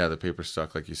 And the paper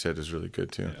stock, like you said, is really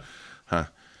good too. Yeah. Huh.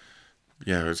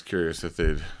 Yeah, I was curious if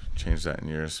they'd changed that in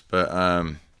years. But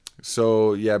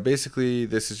so basically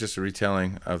this is just a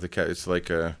retelling of the cat. It's like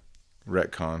a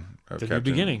retcon of the Captain. New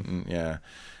Beginning. Yeah.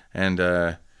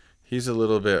 And he's a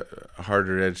little bit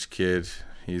harder edged kid.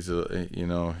 He's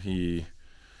you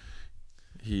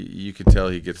can tell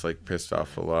he gets pissed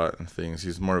off a lot and things.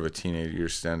 He's more of a teenager, your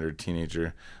standard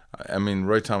teenager. I mean,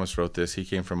 Roy Thomas wrote this. He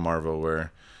came from Marvel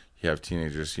where you have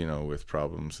teenagers, with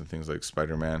problems and things like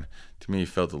Spider-Man. To me,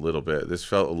 this felt a little bit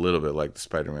like the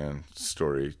Spider-Man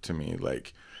story to me.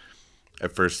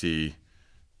 At first he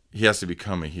has to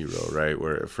become a hero, right?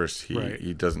 Where at first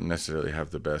he doesn't necessarily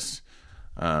have the best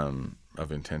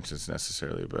of intentions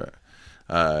necessarily. But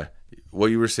what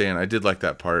you were saying, I did like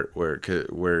that part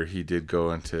where he did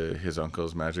go into his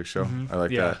uncle's magic show. Mm-hmm. I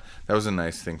like that. That was a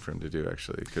nice thing for him to do,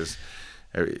 actually, because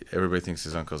everybody thinks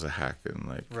his uncle's a hack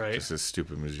and just a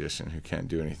stupid magician who can't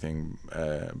do anything.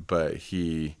 But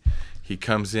he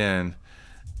comes in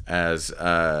as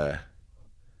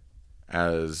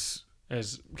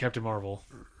Captain Marvel,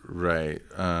 right?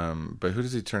 But who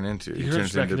does he turn into? He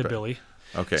turns back into Billy.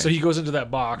 Okay, so he goes into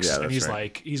that box and he's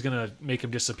he's gonna make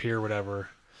him disappear, or whatever.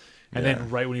 And then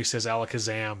right when he says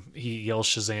Alakazam, he yells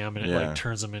Shazam, and it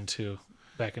turns him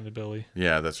back into Billy.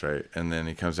 Yeah, that's right. And then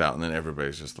he comes out, and then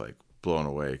everybody's just blown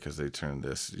away because they turned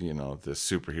this,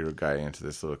 this superhero guy into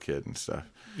this little kid and stuff.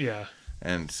 Yeah.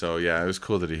 And so, it was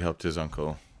cool that he helped his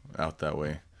uncle out that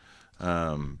way.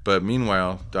 But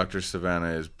meanwhile, Dr.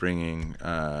 Savannah is bringing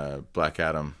Black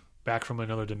Adam back from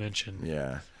another dimension.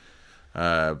 Yeah.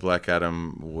 Black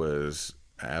Adam was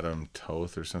Adam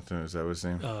Toth or something. Is that his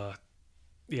name?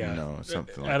 Yeah. No,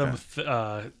 something like Adam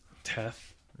that.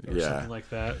 Teth or something like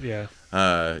that. Yeah.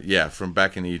 Yeah, from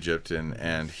back in Egypt,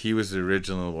 and he was the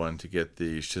original one to get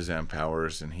the Shazam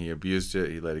powers, and he abused it.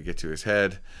 He let it get to his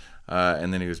head,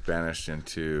 and then he was banished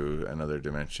into another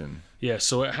dimension. Yeah,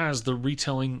 so it has the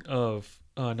retelling of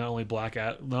not only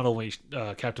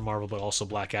Captain Marvel, but also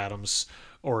Black Adam's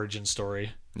origin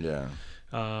story. Yeah.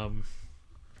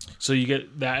 So you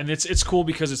get that, and it's cool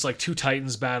because it's like two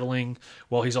titans battling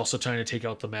while he's also trying to take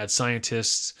out the mad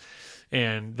scientist.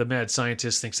 And the mad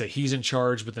scientist thinks that he's in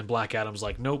charge, but then Black Adam's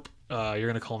like, nope, you're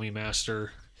going to call me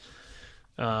master.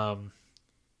 And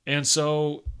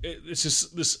so it's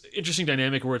just this interesting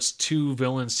dynamic where it's two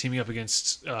villains teaming up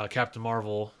against Captain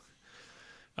Marvel.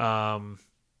 But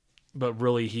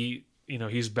really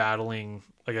he's battling,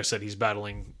 like I said, he's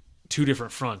battling two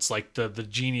different fronts, like the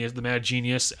genius, the mad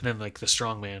genius, and then like the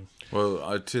strong man.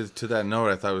 Well, to that note,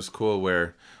 I thought it was cool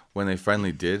where when they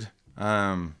finally did,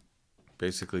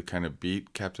 basically kind of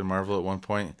beat Captain Marvel at one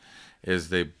point, is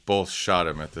they both shot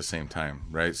him at the same time,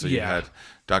 right? So you had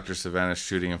Dr. Savannah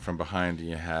shooting him from behind, and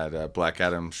you had Black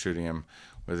Adam shooting him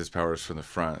with his powers from the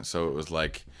front. So it was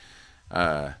like,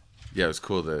 it was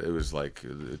cool that it was like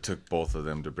it took both of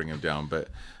them to bring him down. But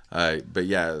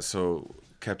yeah, so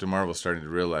Captain Marvel starting to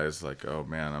realize like, oh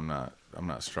man, I'm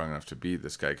not strong enough to beat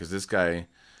this guy, because this guy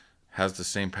has the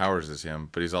same powers as him,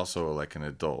 but he's also like an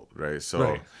adult, right? So.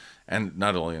 Right. And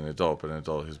not only an adult, but an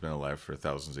adult who's been alive for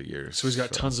thousands of years. So he's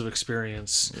got tons of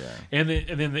experience. Yeah. And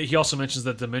then he also mentions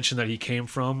that the dimension that he came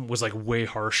from was like way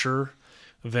harsher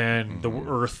than the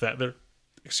Earth that they're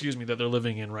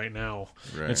living in right now.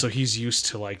 Right. And so he's used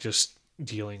to like just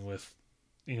dealing with,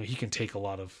 he can take a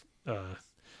lot of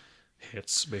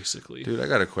hits basically. Dude, I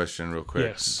got a question real quick.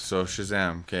 Yes. So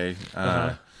Shazam, okay?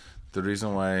 The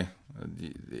reason why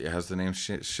it has the name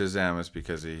Shazam is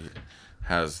because he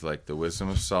has like the wisdom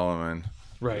of Solomon,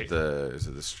 right? Is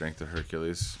it the strength of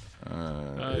Hercules?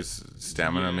 Is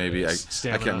stamina maybe?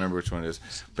 Stamina. I can't remember which one it is.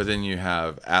 But then you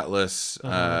have Atlas,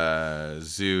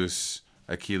 Zeus,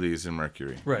 Achilles, and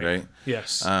Mercury. Right?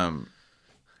 Yes.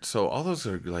 So all those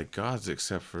are like gods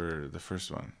except for the first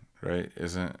one, right?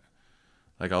 Isn't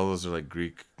like all those are like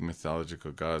Greek mythological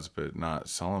gods, but not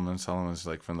Solomon. Solomon's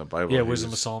like from the Bible. Yeah,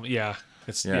 wisdom of Solomon. Yeah.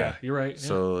 You're right. Yeah.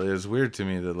 So it's weird to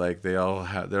me that like they're all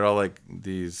like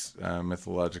these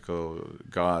mythological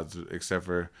gods, except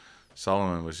for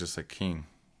Solomon was just like king,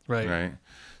 right?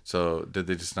 So did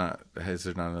they just not? Is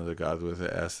there not another god with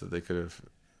an S that they could have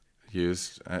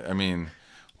used? I mean,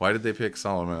 why did they pick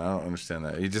Solomon? I don't understand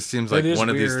that. He just seems like one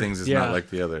of these things is not like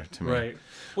the other to me. Right.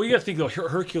 Well, you got to think though.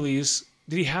 Hercules.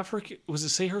 Did he have Hercules? Was it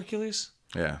say Hercules?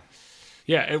 Yeah.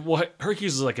 Yeah,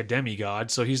 Hercules is like a demigod,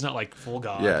 so he's not like full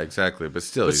god. Yeah, exactly. But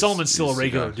still, Solomon's still a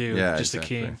regular dude, just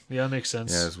exactly. a king. Yeah, that makes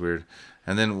sense. Yeah, it's weird.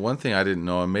 And then one thing I didn't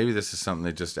know, and maybe this is something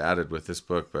they just added with this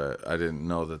book, but I didn't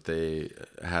know that they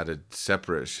had a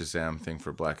separate Shazam thing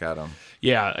for Black Adam.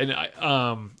 Yeah, and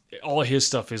all of his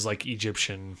stuff is like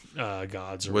Egyptian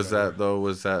gods. Or was whatever. that though?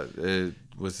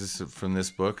 Was this from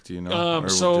this book? Do you know? Or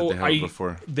so did they have it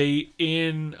before?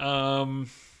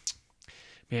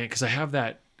 Because I have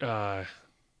that.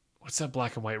 What's that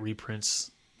black and white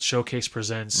reprints? Showcase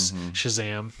presents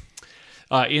Shazam.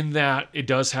 In that, it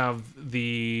does have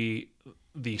the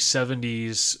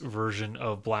 70s version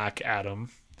of Black Adam,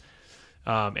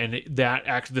 and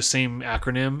the same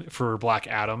acronym for Black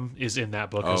Adam is in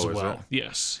that book as well.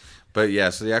 Yes. But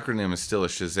yeah, so the acronym is still a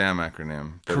Shazam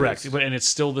acronym. Correct, and it's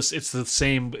still this. It's the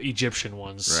same Egyptian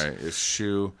ones. Right. It's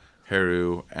Shu,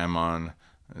 Heru, Ammon,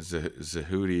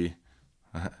 Zehudi.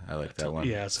 I like that one.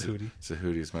 Yeah, Zehudi.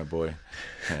 Zehudi's my boy.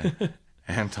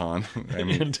 Anton.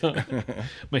 Anton.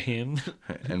 Mahan.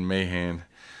 And Mahan.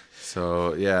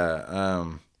 So, yeah.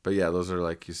 But yeah, those are,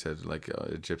 like you said, like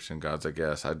Egyptian gods, I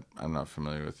guess. I'm not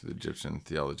familiar with Egyptian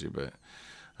theology, but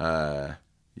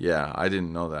yeah, I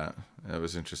didn't know that. That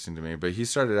was interesting to me. But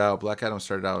Black Adam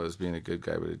started out as being a good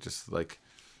guy, but it just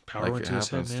power went to his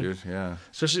head, man. Dude. Yeah.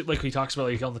 Especially like he talks about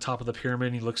like on the top of the pyramid,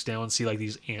 and he looks down and see like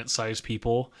these ant-sized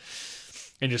people,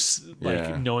 and just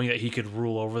knowing that he could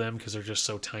rule over them because they're just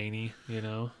so tiny,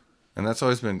 And that's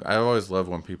always been. I always love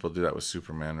when people do that with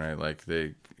Superman, right? Like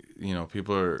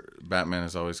Batman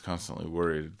is always constantly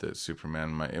worried that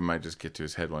Superman might just get to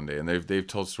his head one day, and they've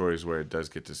told stories where it does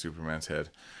get to Superman's head.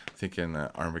 I think in the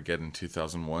Armageddon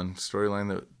 2001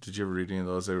 storyline. Did you ever read any of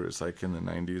those? It was like in the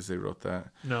 90s they wrote that.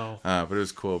 No. But it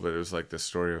was cool. But it was like the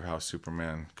story of how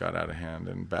Superman got out of hand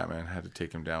and Batman had to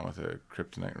take him down with a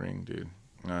kryptonite ring, dude.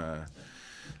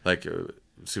 like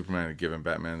Superman had given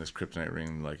Batman this kryptonite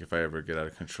ring. Like, if I ever get out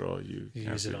of control, you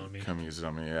use it on me. Come use it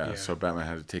on me. Yeah. So Batman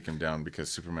had to take him down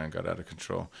because Superman got out of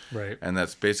control. Right. And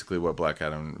that's basically what Black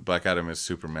Adam is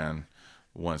Superman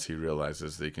once he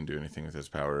realizes that he can do anything with his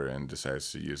power and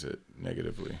decides to use it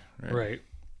negatively. Right. Right.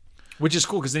 Which is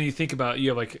cool because then you think about, you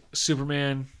have like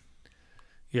Superman,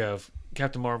 you have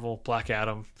Captain Marvel, Black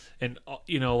Adam, and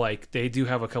like they do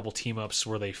have a couple team ups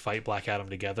where they fight Black Adam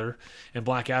together, and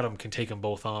Black Adam can take them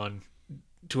both on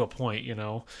to a point,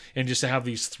 and just to have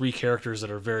these three characters that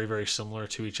are very, very similar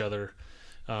to each other,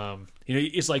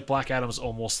 it's like Black Adam's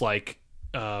almost like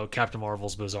Captain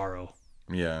Marvel's Bizarro.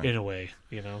 Yeah. In a way,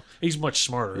 he's much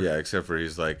smarter. Yeah, except for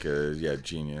he's like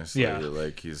genius. Yeah.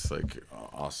 Like he's like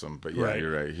awesome. But yeah,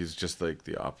 You're right. He's just like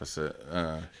the opposite.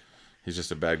 He's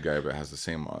just a bad guy, but has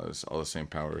all the same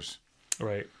powers.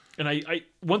 Right. And I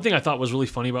one thing I thought was really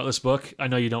funny about this book, I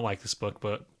know you don't like this book,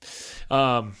 but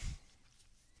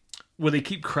when they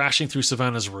keep crashing through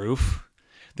Savannah's roof,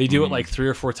 they do it like 3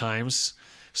 or 4 times.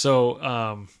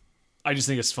 So I just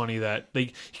think it's funny that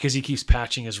because he keeps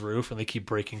patching his roof and they keep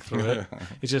breaking through it.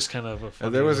 It's just kind of a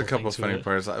funny There was a couple funny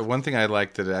parts. One thing I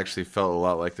liked that it actually felt a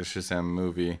lot like the Shazam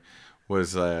movie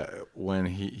was when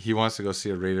he wants to go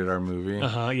see a rated R movie.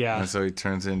 Yeah. And so he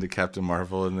turns into Captain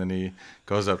Marvel, and then he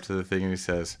goes up to the thing and he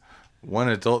says, "One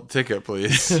adult ticket,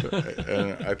 please."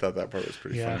 And I thought that part was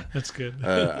pretty funny. Yeah, that's good.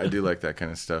 I do like that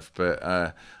kind of stuff. But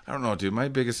I don't know, dude.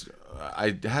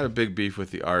 I had a big beef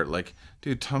with the art. Like,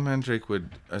 dude, Tom Mandrake would...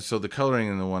 so the coloring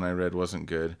in the one I read wasn't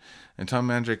good. And Tom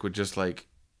Mandrake would just like...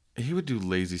 He would do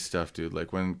lazy stuff, dude.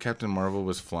 Like when Captain Marvel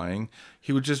was flying,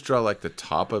 he would just draw like the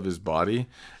top of his body,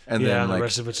 and then the like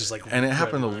rest of it's just like. And it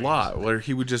happened a lot where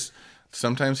he would just.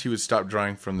 Sometimes he would stop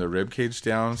drawing from the rib cage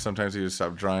down. Sometimes he would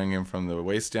stop drawing him from the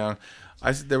waist down.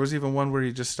 There was even one where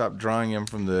he just stopped drawing him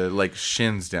from the like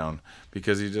shins down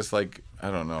because he just like,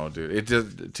 I don't know,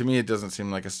 dude. To me it doesn't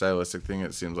seem like a stylistic thing.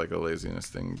 It seems like a laziness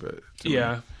thing, but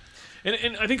yeah.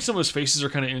 And I think some of his faces are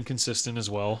kind of inconsistent as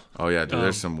well. Oh yeah, dude.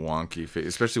 There's some wonky face,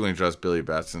 especially when he draws Billy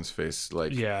Batson's face.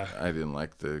 Like, yeah, I didn't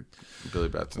like the Billy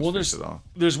Batson's face at all.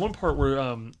 There's one part where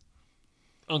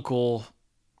Uncle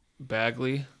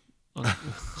Bagley.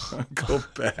 Uncle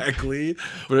Bagley,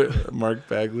 Mark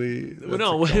Bagley.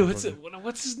 No,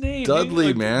 what's his name?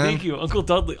 Dudley, man. Thank you, Uncle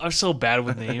Dudley. I'm so bad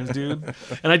with names, dude.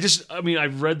 And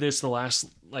I've read this the last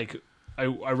I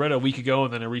read a week ago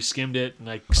and then I reskimmed it and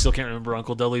I still can't remember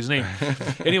Uncle Dudley's name.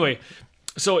 Anyway,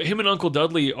 so him and Uncle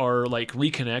Dudley are like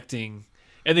reconnecting.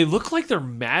 And they look like they're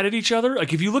mad at each other.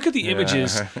 Like if you look at the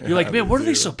images, you're like, man, what are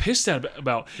they so pissed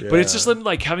about? Yeah. But it's just them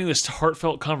like having this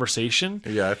heartfelt conversation.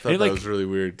 Yeah, I thought that was really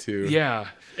weird too. Yeah,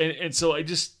 and so I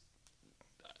guess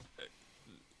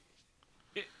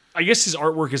his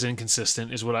artwork is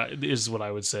inconsistent, is what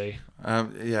I would say.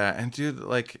 Yeah, and dude,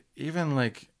 like even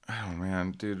like, oh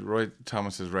man, dude, Roy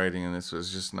Thomas's writing in this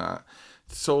was just not.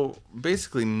 So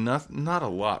basically, not a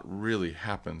lot really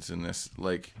happens in this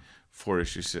like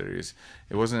 4-issue series.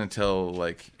 It wasn't until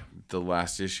like the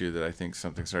last issue that I think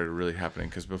something started really happening,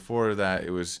 because before that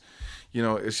it was,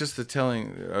 it's just the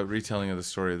retelling of the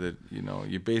story that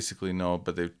you basically know,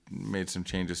 but they've made some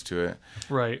changes to it.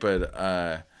 Right. But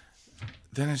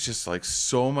then it's just like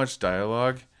so much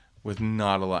dialogue with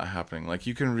not a lot happening. Like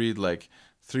you can read like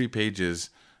 3 pages,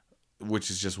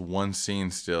 which is just one scene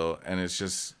still, and it's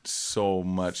just so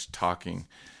much talking.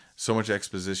 So much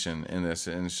exposition in this,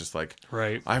 and it's just like,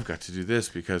 right, I've got to do this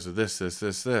because of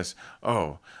this.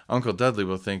 Oh, Uncle Dudley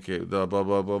will think it, blah, blah,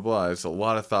 blah, blah, blah. It's a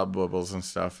lot of thought bubbles and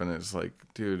stuff, and it's like,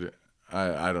 dude,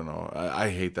 I don't know. I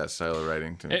hate that style of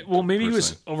writing. Well, maybe he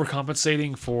was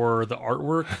overcompensating for the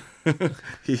artwork.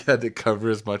 He had to cover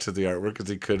as much of the artwork as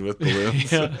he could with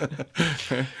balloons.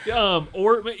 Yeah.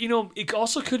 Or, it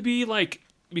also could be like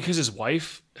because his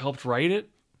wife helped write it.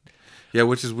 Yeah,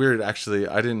 which is weird, actually.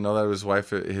 I didn't know that was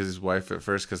his wife at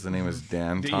first because the name was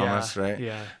Dan Thomas, right?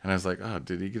 Yeah. And I was like, oh,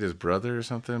 did he get his brother or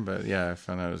something? But yeah, I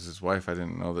found out it was his wife. I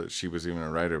didn't know that she was even a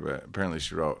writer, but apparently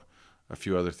she wrote a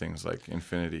few other things like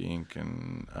Infinity Inc.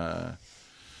 and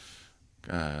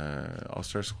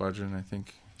All-Star Squadron, I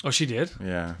think. Oh, she did?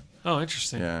 Yeah. Oh,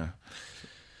 interesting. Yeah.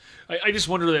 I just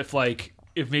wondered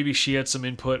if maybe she had some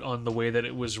input on the way that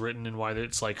it was written and why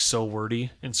it's like so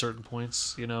wordy in certain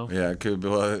points, Yeah, it could be.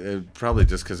 Well, probably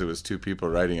just because it was 2 people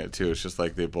writing it too. It's just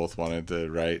like they both wanted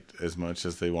to write as much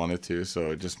as they wanted to,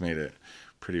 so it just made it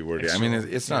pretty wordy. I mean,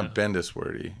 it's not Bendis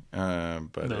wordy,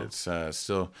 but no. It's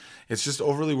still, it's just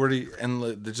overly wordy,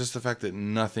 and just the fact that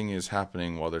nothing is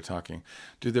happening while they're talking.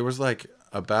 Dude, there was like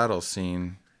a battle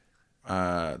scene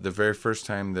the very first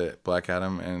time that Black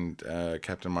Adam and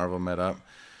Captain Marvel met up.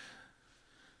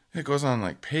 It goes on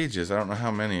like pages. I don't know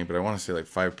how many, but I want to say like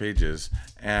 5 pages.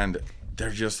 And they're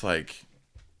just like,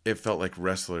 it felt like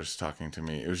wrestlers talking to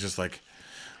me. It was just like,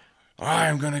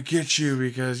 I'm going to get you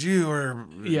because you are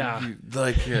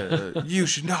you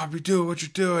should not be doing what you're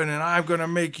doing and I'm going to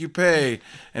make you pay.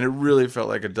 And it really felt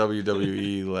like a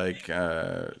WWE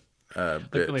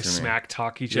bit Like to smack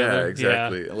talk each me. other. Yeah,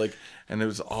 exactly. Like, and it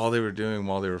was all they were doing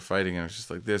while they were fighting. And I was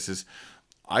just like,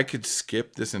 I could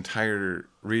skip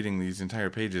reading these entire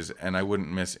pages and I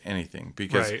wouldn't miss anything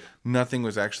because nothing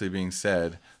was actually being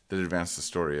said that advanced the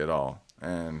story at all.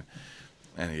 And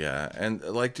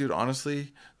like, dude,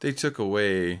 honestly, they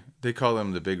call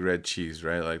them the big red cheese,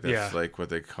 right? Like that's like what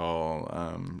they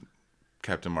call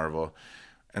Captain Marvel.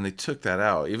 And they took that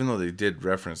out, even though they did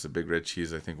reference the big red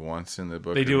cheese, I think once in the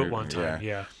book. They do it one time,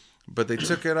 yeah. But they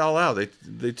took it all out.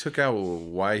 They took out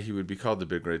why he would be called the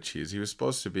big red cheese. He was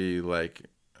supposed to be like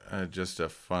just a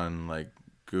fun, like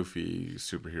goofy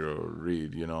superhero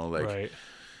read, you know, like. Right.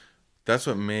 That's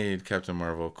what made Captain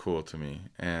Marvel cool to me,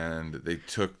 and they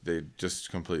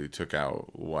just completely took out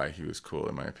why he was cool,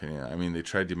 in my opinion. I mean, they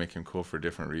tried to make him cool for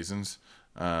different reasons,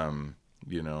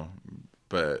 you know,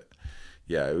 but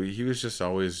yeah, he was just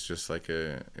always just like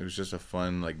it was just a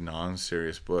fun, like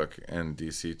non-serious book, and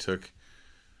DC took.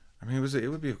 I mean, it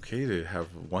would be okay to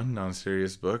have one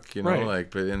non-serious book, you know,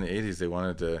 like, but in the 80s they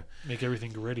wanted to make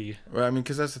everything gritty. Well, I mean,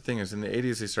 because that's the thing is in the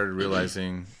 80s they started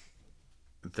realizing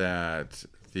that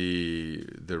the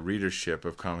readership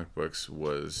of comic books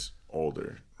was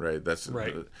older, right? That's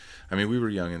right. I mean, we were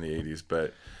young in the 80s,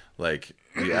 but like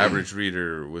the average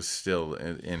reader was still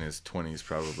in his 20s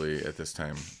probably at this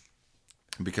time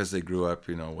because they grew up,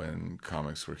 you know, when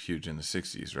comics were huge in the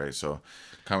 60s, right? So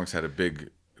comics had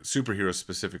superheroes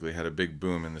specifically had a big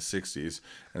boom in the 60s,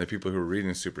 and the people who were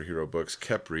reading superhero books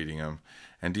kept reading them.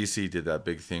 And DC did that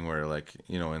big thing where, like,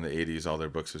 you know, in the 80s all their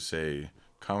books would say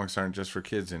comics aren't just for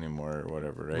kids anymore or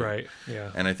whatever, right? Right, yeah.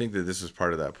 And I think that this was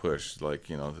part of that push, like,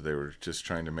 you know, that they were just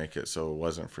trying to make it so it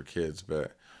wasn't for kids,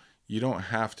 but you don't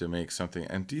have to make something.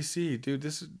 And DC, dude,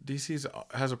 DC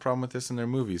has a problem with this in their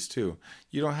movies too.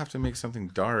 You don't have to make something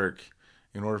dark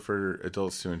in order for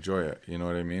adults to enjoy it. You know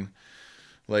what I mean?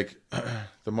 Like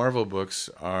the Marvel books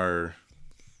are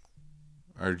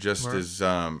just as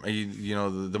you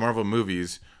know, the Marvel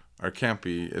movies are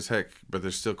campy as heck, but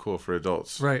they're still cool for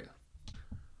adults. Right.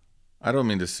 I don't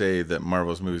mean to say that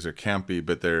Marvel's movies are campy,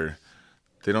 but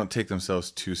they don't take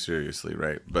themselves too seriously,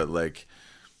 right? But like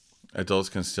adults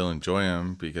can still enjoy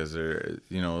them because they're,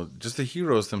 you know, just the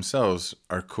heroes themselves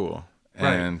are cool.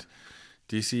 Right. And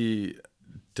DC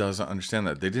doesn't understand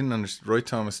that. Roy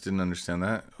Thomas didn't understand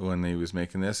that when he was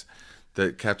making this,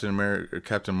 that Captain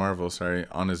Marvel,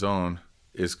 on his own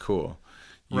is cool.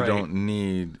 You don't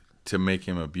need to make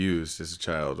him abused as a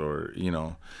child, or, you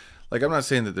know, like, I'm not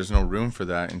saying that there's no room for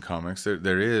that in comics.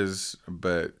 There is,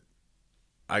 but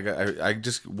I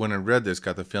just, when I read this,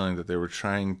 got the feeling that they were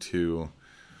trying to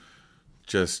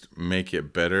just make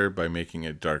it better by making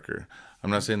it darker. I'm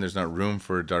not saying there's not room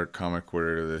for a dark comic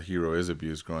where the hero is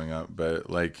abused growing up, but,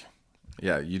 like,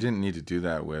 yeah, you didn't need to do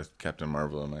that with Captain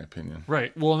Marvel, in my opinion.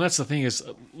 Right. Well, and that's the thing is,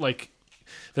 like,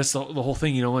 that's the whole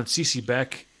thing, you know, when C.C.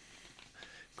 Beck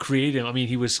created him, I mean,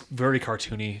 he was very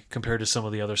cartoony compared to some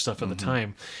of the other stuff at the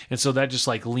time. And so that just,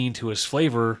 like, leaned to his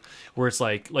flavor, where it's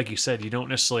like you said, you don't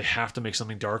necessarily have to make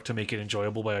something dark to make it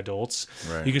enjoyable by adults.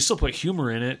 Right. You can still put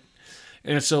humor in it.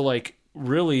 And so, like,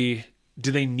 really,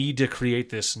 do they need to create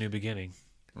this new beginning?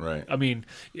 Right. I mean,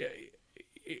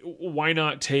 why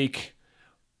not take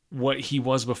what he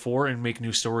was before and make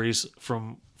new stories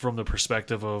from the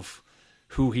perspective of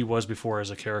who he was before as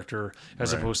a character,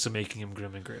 as opposed to making him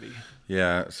grim and gritty?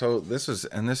 Yeah. So this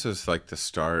is like the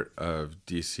start of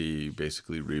DC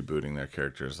basically rebooting their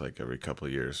characters like every couple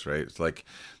of years, right? It's like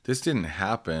this didn't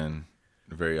happen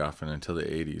very often until the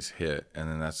 80s hit, and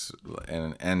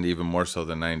then and even more so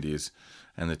the 90s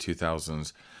and the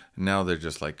 2000s. Now they're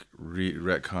just like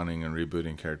retconning and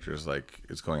rebooting characters like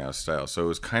it's going out of style. So it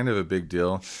was kind of a big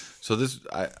deal. So this,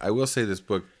 I will say, this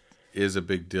book is a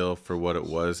big deal for what it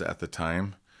was at the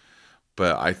time,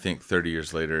 but I think 30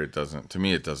 years later it doesn't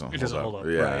hold up.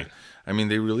 Yeah. Right. I mean,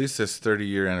 they released this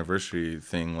 30-year anniversary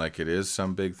thing like it is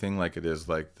some big thing, like it is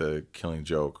like the Killing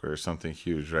Joke or something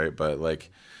huge, right? But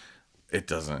like, it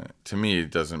doesn't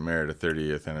merit a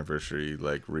 30th anniversary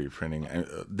like reprinting.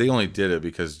 They only did it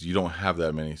because you don't have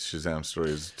that many Shazam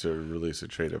stories to release a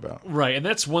trade about. Right, and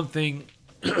that's one thing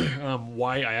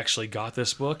why I actually got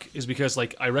this book is because,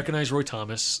 like, I recognize Roy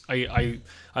Thomas. I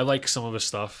like some of his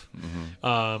stuff.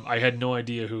 Mm-hmm. I had no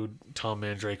idea who Tom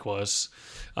Mandrake was.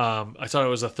 I thought it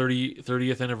was a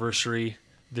 30th anniversary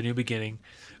The New Beginning.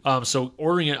 So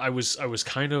ordering it, I was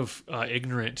kind of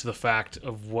ignorant to the fact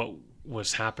of what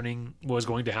was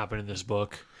going to happen in this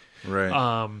book.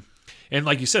 Right. And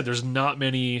like you said, there's not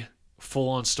many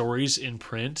full-on stories in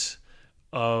print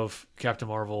of Captain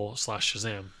Marvel /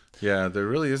 Shazam. Yeah, there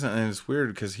really isn't, and it's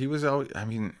weird because he was always. I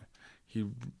mean, he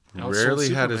Outsold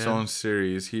rarely had his Superman. own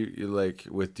series. He like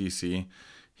with DC,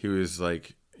 he was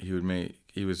like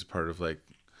he was part of like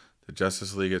the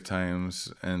Justice League at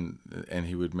times, and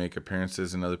he would make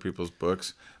appearances in other people's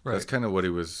books. Right. That's kind of what he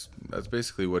was. That's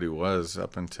basically what he was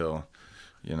up until,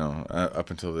 up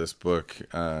until this book.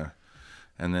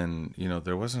 And then,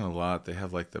 there wasn't a lot. They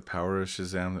have like the Power of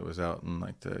Shazam that was out in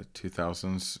like the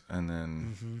 2000s, and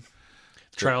then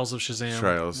Trials of Shazam.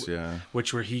 Trials, yeah.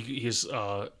 Which where he's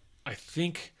I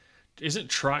think isn't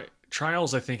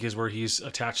Trials I think is where he's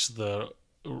attached to the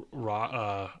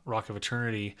Rock of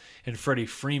Eternity, and Freddie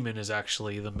Freeman is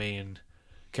actually the main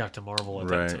Captain Marvel at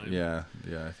that time. Yeah,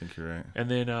 I think you're right. And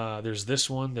then there's this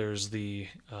one. There's the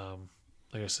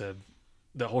like I said,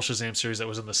 the whole Shazam series that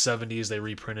was in the 70s. They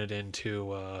reprinted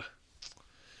into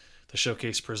the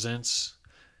Showcase Presents,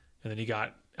 and then you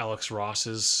got Alex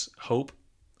Ross's Hope,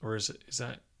 or is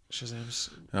that Shazam's?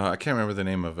 I can't remember the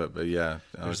name of it, but yeah,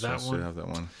 I was that supposed one. to have that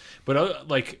one. But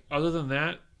other than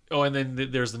that, and then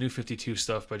there's the New 52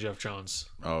 stuff by Jeff Johns.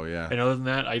 Oh yeah. And other than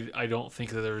that, I don't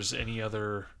think that there's any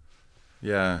other.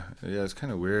 Yeah, it's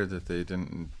kind of weird that they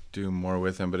didn't do more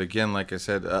with him. But again, like I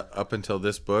said, up until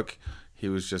this book, he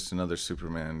was just another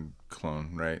Superman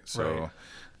clone, right? So, Right.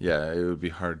 Yeah, it would be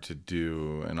hard to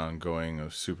do an ongoing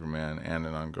of Superman and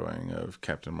an ongoing of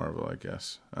Captain Marvel, I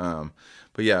guess.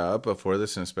 But yeah, up before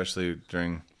this, and especially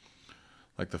during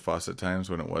like the Fawcett times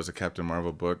when it was a Captain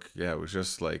Marvel book, yeah, it was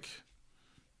just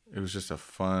a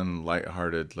fun,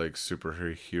 lighthearted, like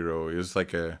superhero. It was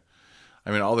like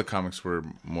all the comics were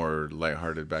more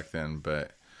lighthearted back then,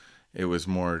 but it was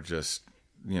more just,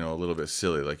 a little bit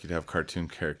silly. Like you'd have cartoon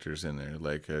characters in there,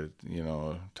 like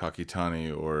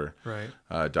Takitani or Right.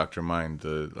 Dr. Mind,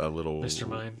 a little Mr.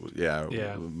 Mind. yeah,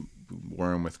 Yeah.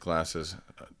 worm with glasses.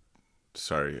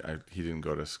 Sorry, he didn't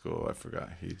go to school. I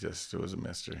forgot. He just was a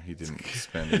mister. He didn't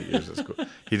spend 8 years at school.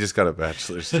 He just got a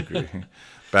bachelor's degree.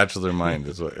 Bachelor Mind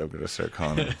is what I'm going to start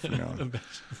calling him from now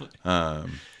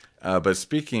on. But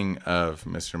speaking of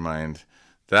Mr. Mind,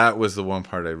 that was the one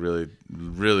part I really,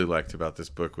 really liked about this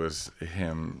book, was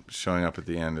him showing up at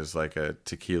the end as like a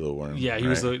tequila worm. Yeah, he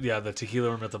was the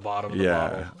tequila worm at the bottom of the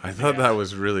bottle. I thought that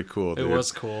was really cool. It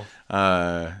was cool.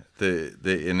 And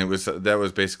that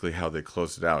was basically how they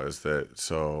closed it out. Is that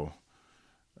so?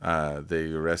 They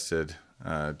arrested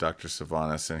Dr.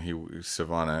 Savannah,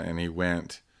 and he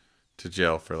went to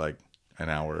jail for like an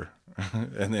hour,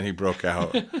 and then he broke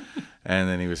out, and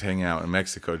then he was hanging out in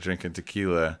Mexico drinking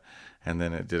tequila. And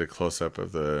then it did a close up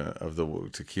of the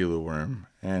tequila worm,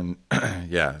 and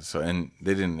and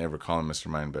they didn't ever call him Mr.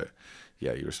 Mind, but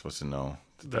yeah, you were supposed to know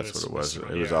that's what it was. It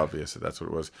was obvious that that's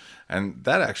what it was, and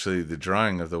that actually, the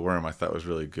drawing of the worm I thought was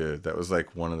really good. That was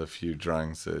like one of the few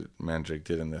drawings that Mandrake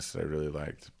did in this that I really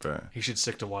liked. But he should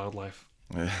stick to wildlife.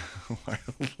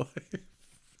 Wildlife.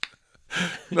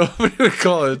 Nobody would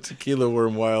call it tequila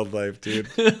worm wildlife, dude.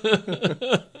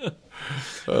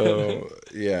 Oh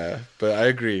yeah, but I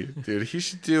agree, dude. He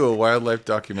should do a wildlife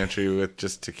documentary with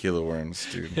just tequila worms,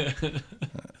 dude.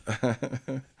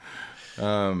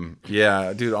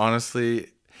 Yeah, dude. Honestly,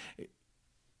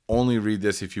 only read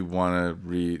this if you want to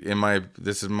read.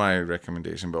 This is my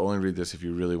recommendation, but only read this if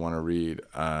you really want to read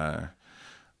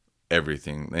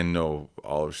everything and know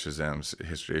all of Shazam's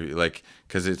history, like,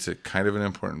 because it's a kind of an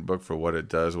important book for what it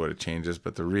does, what it changes,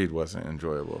 but the read wasn't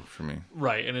enjoyable for me.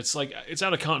 Right, and it's like it's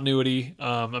out of continuity.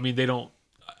 I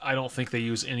don't think they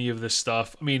use any of this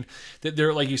stuff. I mean,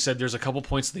 there, like you said, there's a couple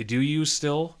points they do use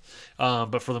still,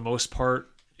 but for the most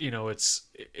part,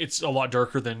 it's a lot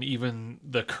darker than even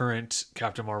the current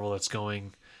Captain Marvel that's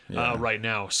going right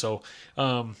now. So,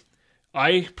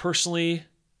 I personally,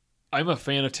 I'm a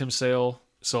fan of Tim Sale.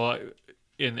 So,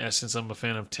 in essence, I'm a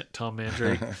fan of Tom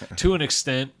Mandrake to an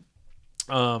extent.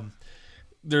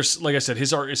 There's, like I said,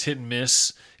 his art is hit and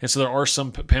miss, and so there are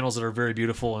some panels that are very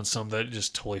beautiful and some that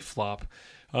just totally flop.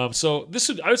 So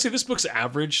I would say this book's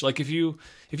average. Like if you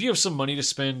have some money to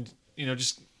spend,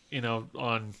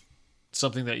 on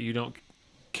something that you don't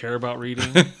care about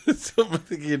reading,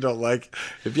 something you don't like.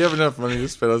 If you have enough money to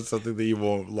spend on something that you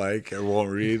won't like or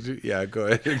won't read, yeah, go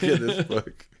ahead and get this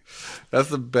book. That's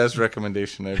the best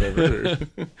recommendation I've ever heard.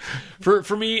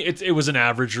 For me, it was an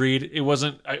average read. It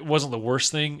wasn't the worst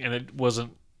thing, and it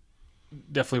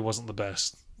definitely wasn't the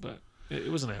best, but it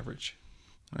was an average.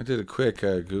 I did a quick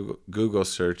Google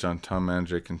search on Tom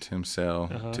Mandrake and Tim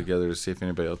Sale together to see if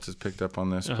anybody else has picked up on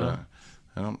this, but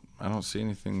I don't see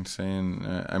anything saying.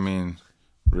 I mean,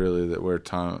 really, that where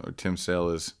Tim Sale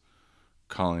is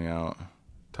calling out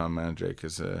Tom Mandrake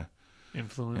as a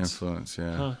influence.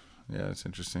 Yeah, yeah, it's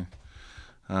interesting.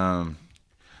 But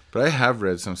I have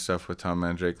read some stuff with Tom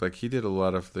Mandrake. Like he did a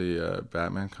lot of the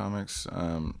Batman comics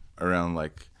around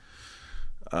like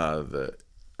the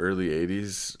early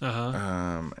 80s.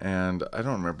 And I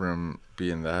don't remember him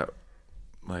being that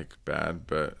like bad,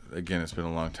 but again, it's been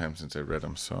a long time since I read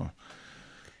them, so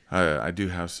I do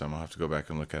have some. I'll have to go back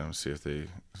and look at them and see if they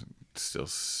still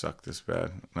suck this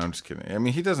bad. No, I'm just kidding. I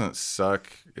mean, he doesn't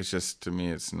suck. It's just, to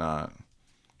me, it's not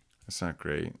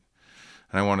great.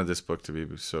 And I wanted this book to be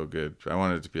so good. I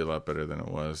wanted it to be a lot better than it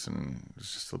was, and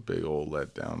it's just a big old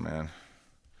letdown, man.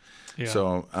 Yeah.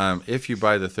 So if you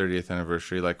buy the 30th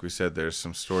anniversary, like we said, there's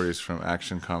some stories from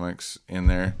Action Comics in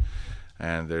there,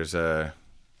 and there's the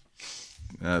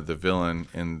villain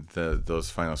in those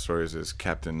final stories is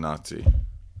Captain Nazi,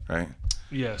 right?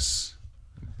 Yes.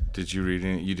 Did you read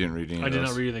any? You didn't read any. I did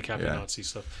not read the Captain Nazi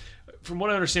stuff. From what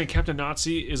I understand, Captain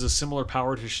Nazi is a similar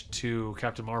power to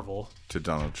Captain Marvel. To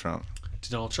Donald Trump.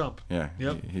 Yeah.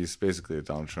 Yep. He's basically a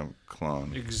Donald Trump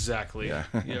clone. Exactly. Yeah.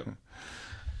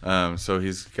 Yep. So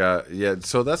he's got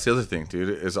so that's the other thing, dude,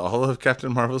 is all of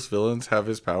Captain Marvel's villains have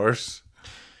his powers?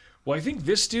 Well, I think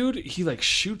this dude, he like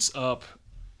shoots up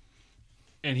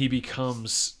and he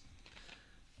becomes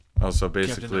so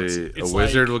basically a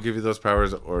wizard will give you those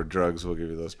powers or drugs will give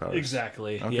you those powers.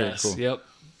 Exactly. Okay, yes. Cool. Yep.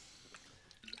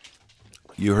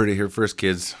 You heard it here first,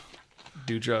 kids.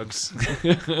 Do drugs.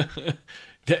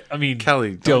 I mean,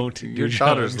 Kelly, don't your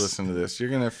daughters listen to this. You're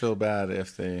going to feel bad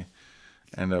if they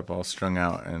end up all strung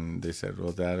out and they said,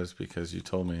 well, Dad, it's because you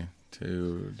told me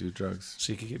to do drugs.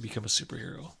 So you can become a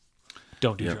superhero.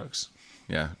 Don't do drugs.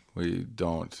 Yeah, we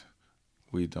don't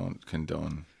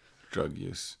condone drug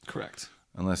use. Correct.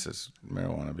 Unless it's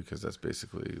marijuana, because that's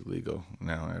basically legal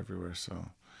now everywhere. So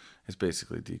it's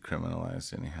basically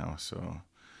decriminalized anyhow. So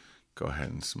go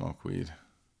ahead and smoke weed.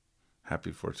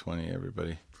 Happy 420,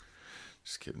 everybody.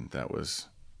 Just kidding. That was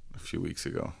a few weeks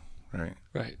ago, right?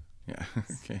 Right. Yeah.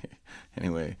 Okay.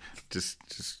 Anyway,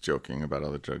 just joking about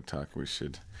all the drug talk. We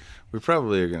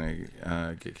probably are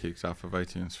gonna get kicked off of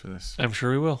iTunes for this. I'm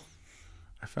sure we will.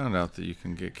 I found out that you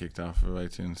can get kicked off of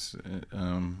iTunes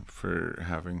for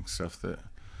having stuff that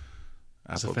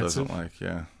Apple doesn't like.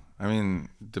 Yeah. I mean,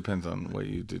 depends on what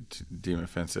you did to deem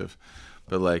offensive,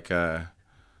 but like.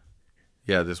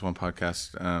 This one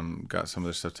podcast got some of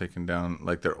their stuff taken down,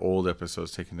 like their old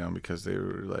episodes taken down because they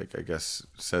were like, I guess,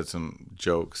 said some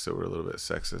jokes that were a little bit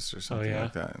sexist or something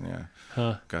like that. And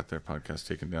got their podcast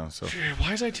taken down. So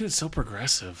why is iTunes so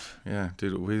progressive? Yeah,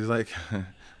 dude, we like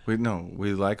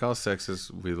all sexes,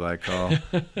 we like all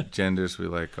genders, we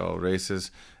like all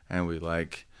races, and we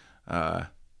like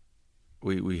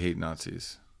we hate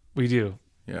Nazis. We do.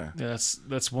 Yeah.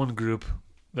 That's one group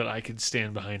that I could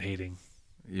stand behind hating.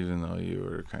 Even though you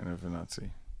were kind of a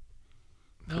Nazi.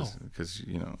 No. Because,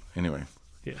 anyway.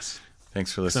 Yes.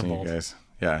 Thanks for listening, you guys.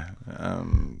 Yeah.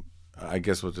 I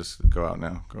guess we'll just go out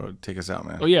now. Go take us out,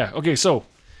 man. Oh, yeah. Okay, so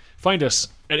find us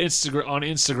on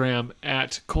Instagram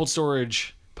at Cold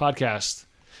Storage Podcast.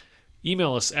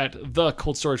 Email us at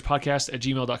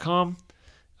thecoldstoragepodcast@gmail.com.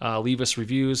 Leave us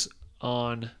reviews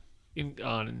on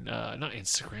not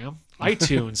Instagram,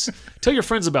 iTunes. Tell your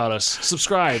friends about us.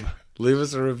 Subscribe. Leave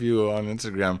us a review on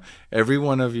Instagram. Every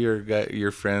one of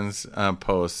your friends'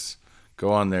 posts,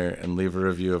 go on there and leave a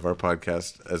review of our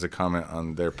podcast as a comment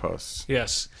on their posts.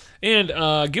 Yes. And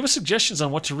give us suggestions on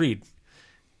what to read.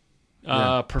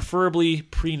 Preferably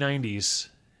pre-90s.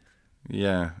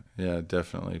 Yeah,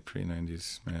 definitely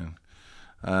pre-90s, man.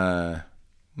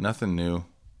 Nothing new.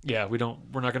 Yeah, we're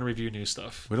not going to review new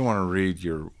stuff. We don't want to read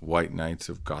your White Knights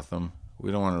of Gotham.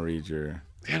 We don't want to read your...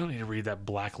 I don't need to read that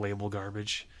Black Label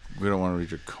garbage. We don't want to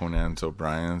read your Conan's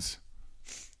O'Briens.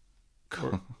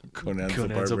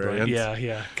 Conan's O'Briens.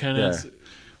 Yeah. Conan's. Yeah.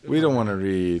 We don't want to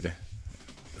read.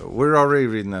 We're already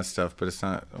reading that stuff, but it's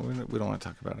not. We don't want to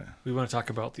talk about it. We want to talk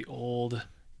about the olden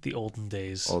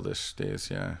days. Oldish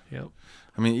days, yeah. Yep.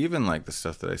 I mean, even like the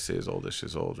stuff that I say is oldish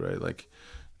is old, right? Like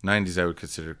 90s, I would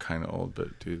consider kind of old,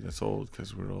 but dude, that's old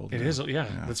because we're old. It is,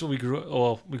 yeah. That's what we grew up.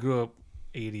 Well, we grew up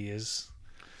 80s,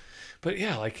 but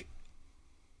yeah, like.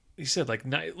 You said like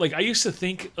I used to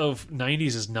think of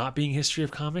 90s as not being history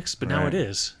of comics, but now it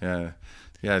is. Yeah,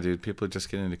 dude. People just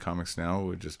getting into comics now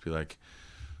would just be like,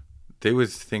 they would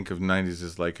think of 90s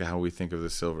as like how we think of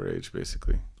the Silver Age,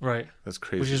 basically. Right. That's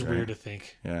crazy. Which is weird to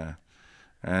think. Yeah,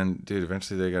 and dude,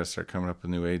 eventually they got to start coming up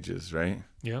with new ages, right?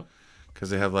 Yep. because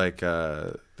they have like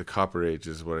the Copper Age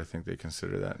is what I think they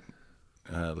consider that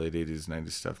late 80s,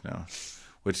 90s stuff now,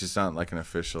 which is not like an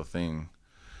official thing,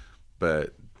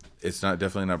 but it's not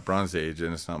definitely not Bronze Age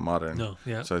and it's not modern. No,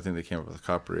 yeah. So I think they came up with the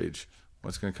Copper Age.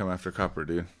 What's going to come after copper,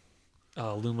 dude?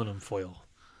 Aluminum foil.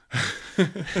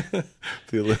 The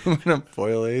aluminum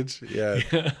foil age? Yeah.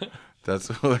 That's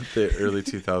what the early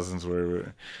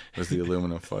 2000s was the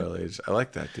aluminum foil age. I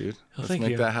like that, dude. Oh, Let's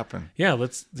make that happen. Yeah,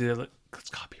 let's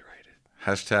copyright it.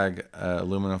 Hashtag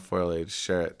aluminum foil age.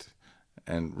 Share it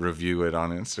and review it on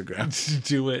Instagram.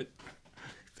 Do it.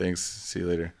 Thanks. See you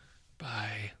later.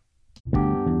 Bye.